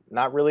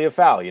a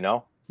foul,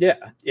 Yeah,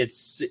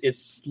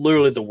 it's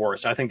literally the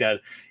worst. I think that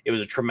it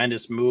was a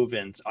tremendous move,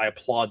 and I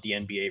applaud the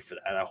NBA for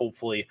that.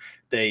 Hopefully,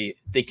 they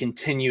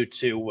continue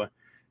to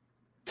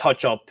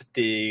touch up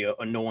the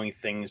annoying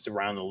things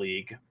around the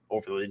league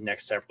over the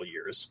next several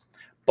years.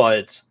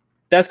 But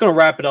that's going to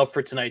wrap it up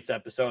for tonight's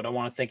episode. I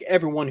want to thank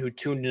everyone who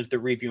tuned into the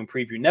Review and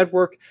Preview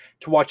Network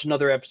to watch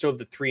another episode of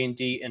the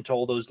 3&D, and to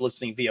all those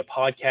listening via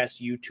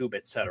podcast, YouTube,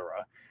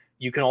 etc.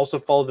 You can also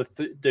follow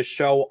the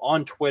show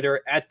on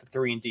Twitter at the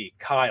 3&D.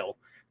 Kyle,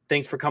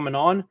 thanks for coming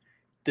on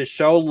the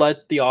show.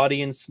 Let the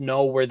audience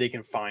know where they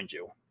can find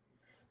you.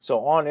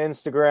 So on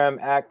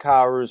Instagram at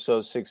Kyle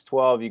Russo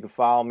 612, you can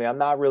follow me. I'm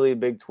not really a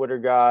big Twitter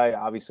guy.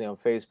 Obviously on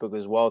Facebook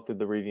as well through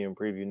the Review and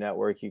Preview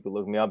Network. You can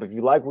look me up. If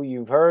you like what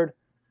you've heard,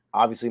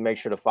 obviously make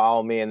sure to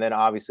follow me. And then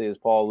obviously, as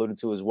Paul alluded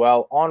to as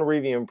well, on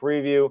Review and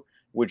Preview,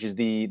 which is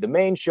the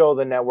main show of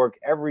the network,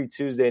 every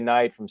Tuesday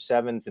night from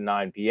 7 to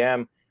 9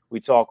 p.m. We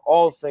talk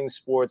all things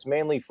sports,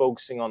 mainly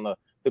focusing on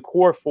the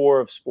core 4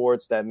 of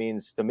sports. That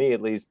means, to me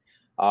at least,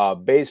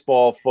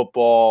 baseball,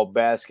 football,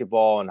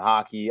 basketball, and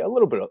hockey. A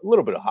little bit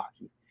of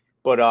hockey,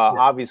 but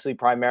obviously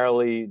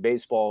primarily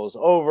baseball is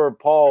over.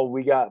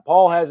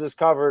 Paul has us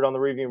covered on the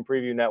Review and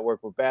Preview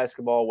Network with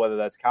basketball, whether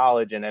that's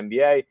college and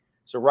NBA.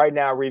 So right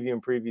now, Review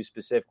and Preview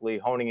specifically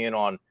honing in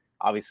on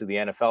obviously the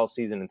NFL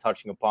season and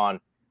touching upon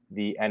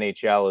the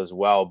NHL as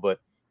well. But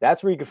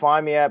that's where you can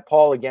find me at.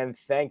 Paul, again,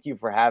 thank you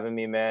for having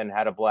me, man.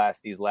 Had a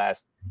blast these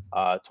last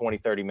 20,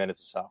 30 minutes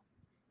or so.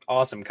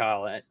 Awesome,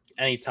 Kyle.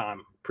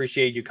 Anytime.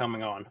 Appreciate you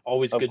coming on.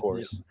 Always good. Of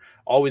course.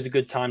 Always a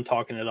good time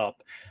talking it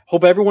up.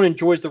 Hope everyone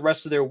enjoys the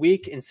rest of their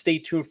week, and stay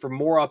tuned for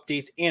more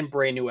updates and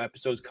brand new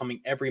episodes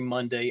coming every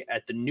Monday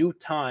at the new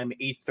time,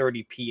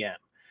 8:30 p.m.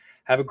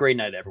 Have a great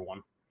night,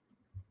 everyone.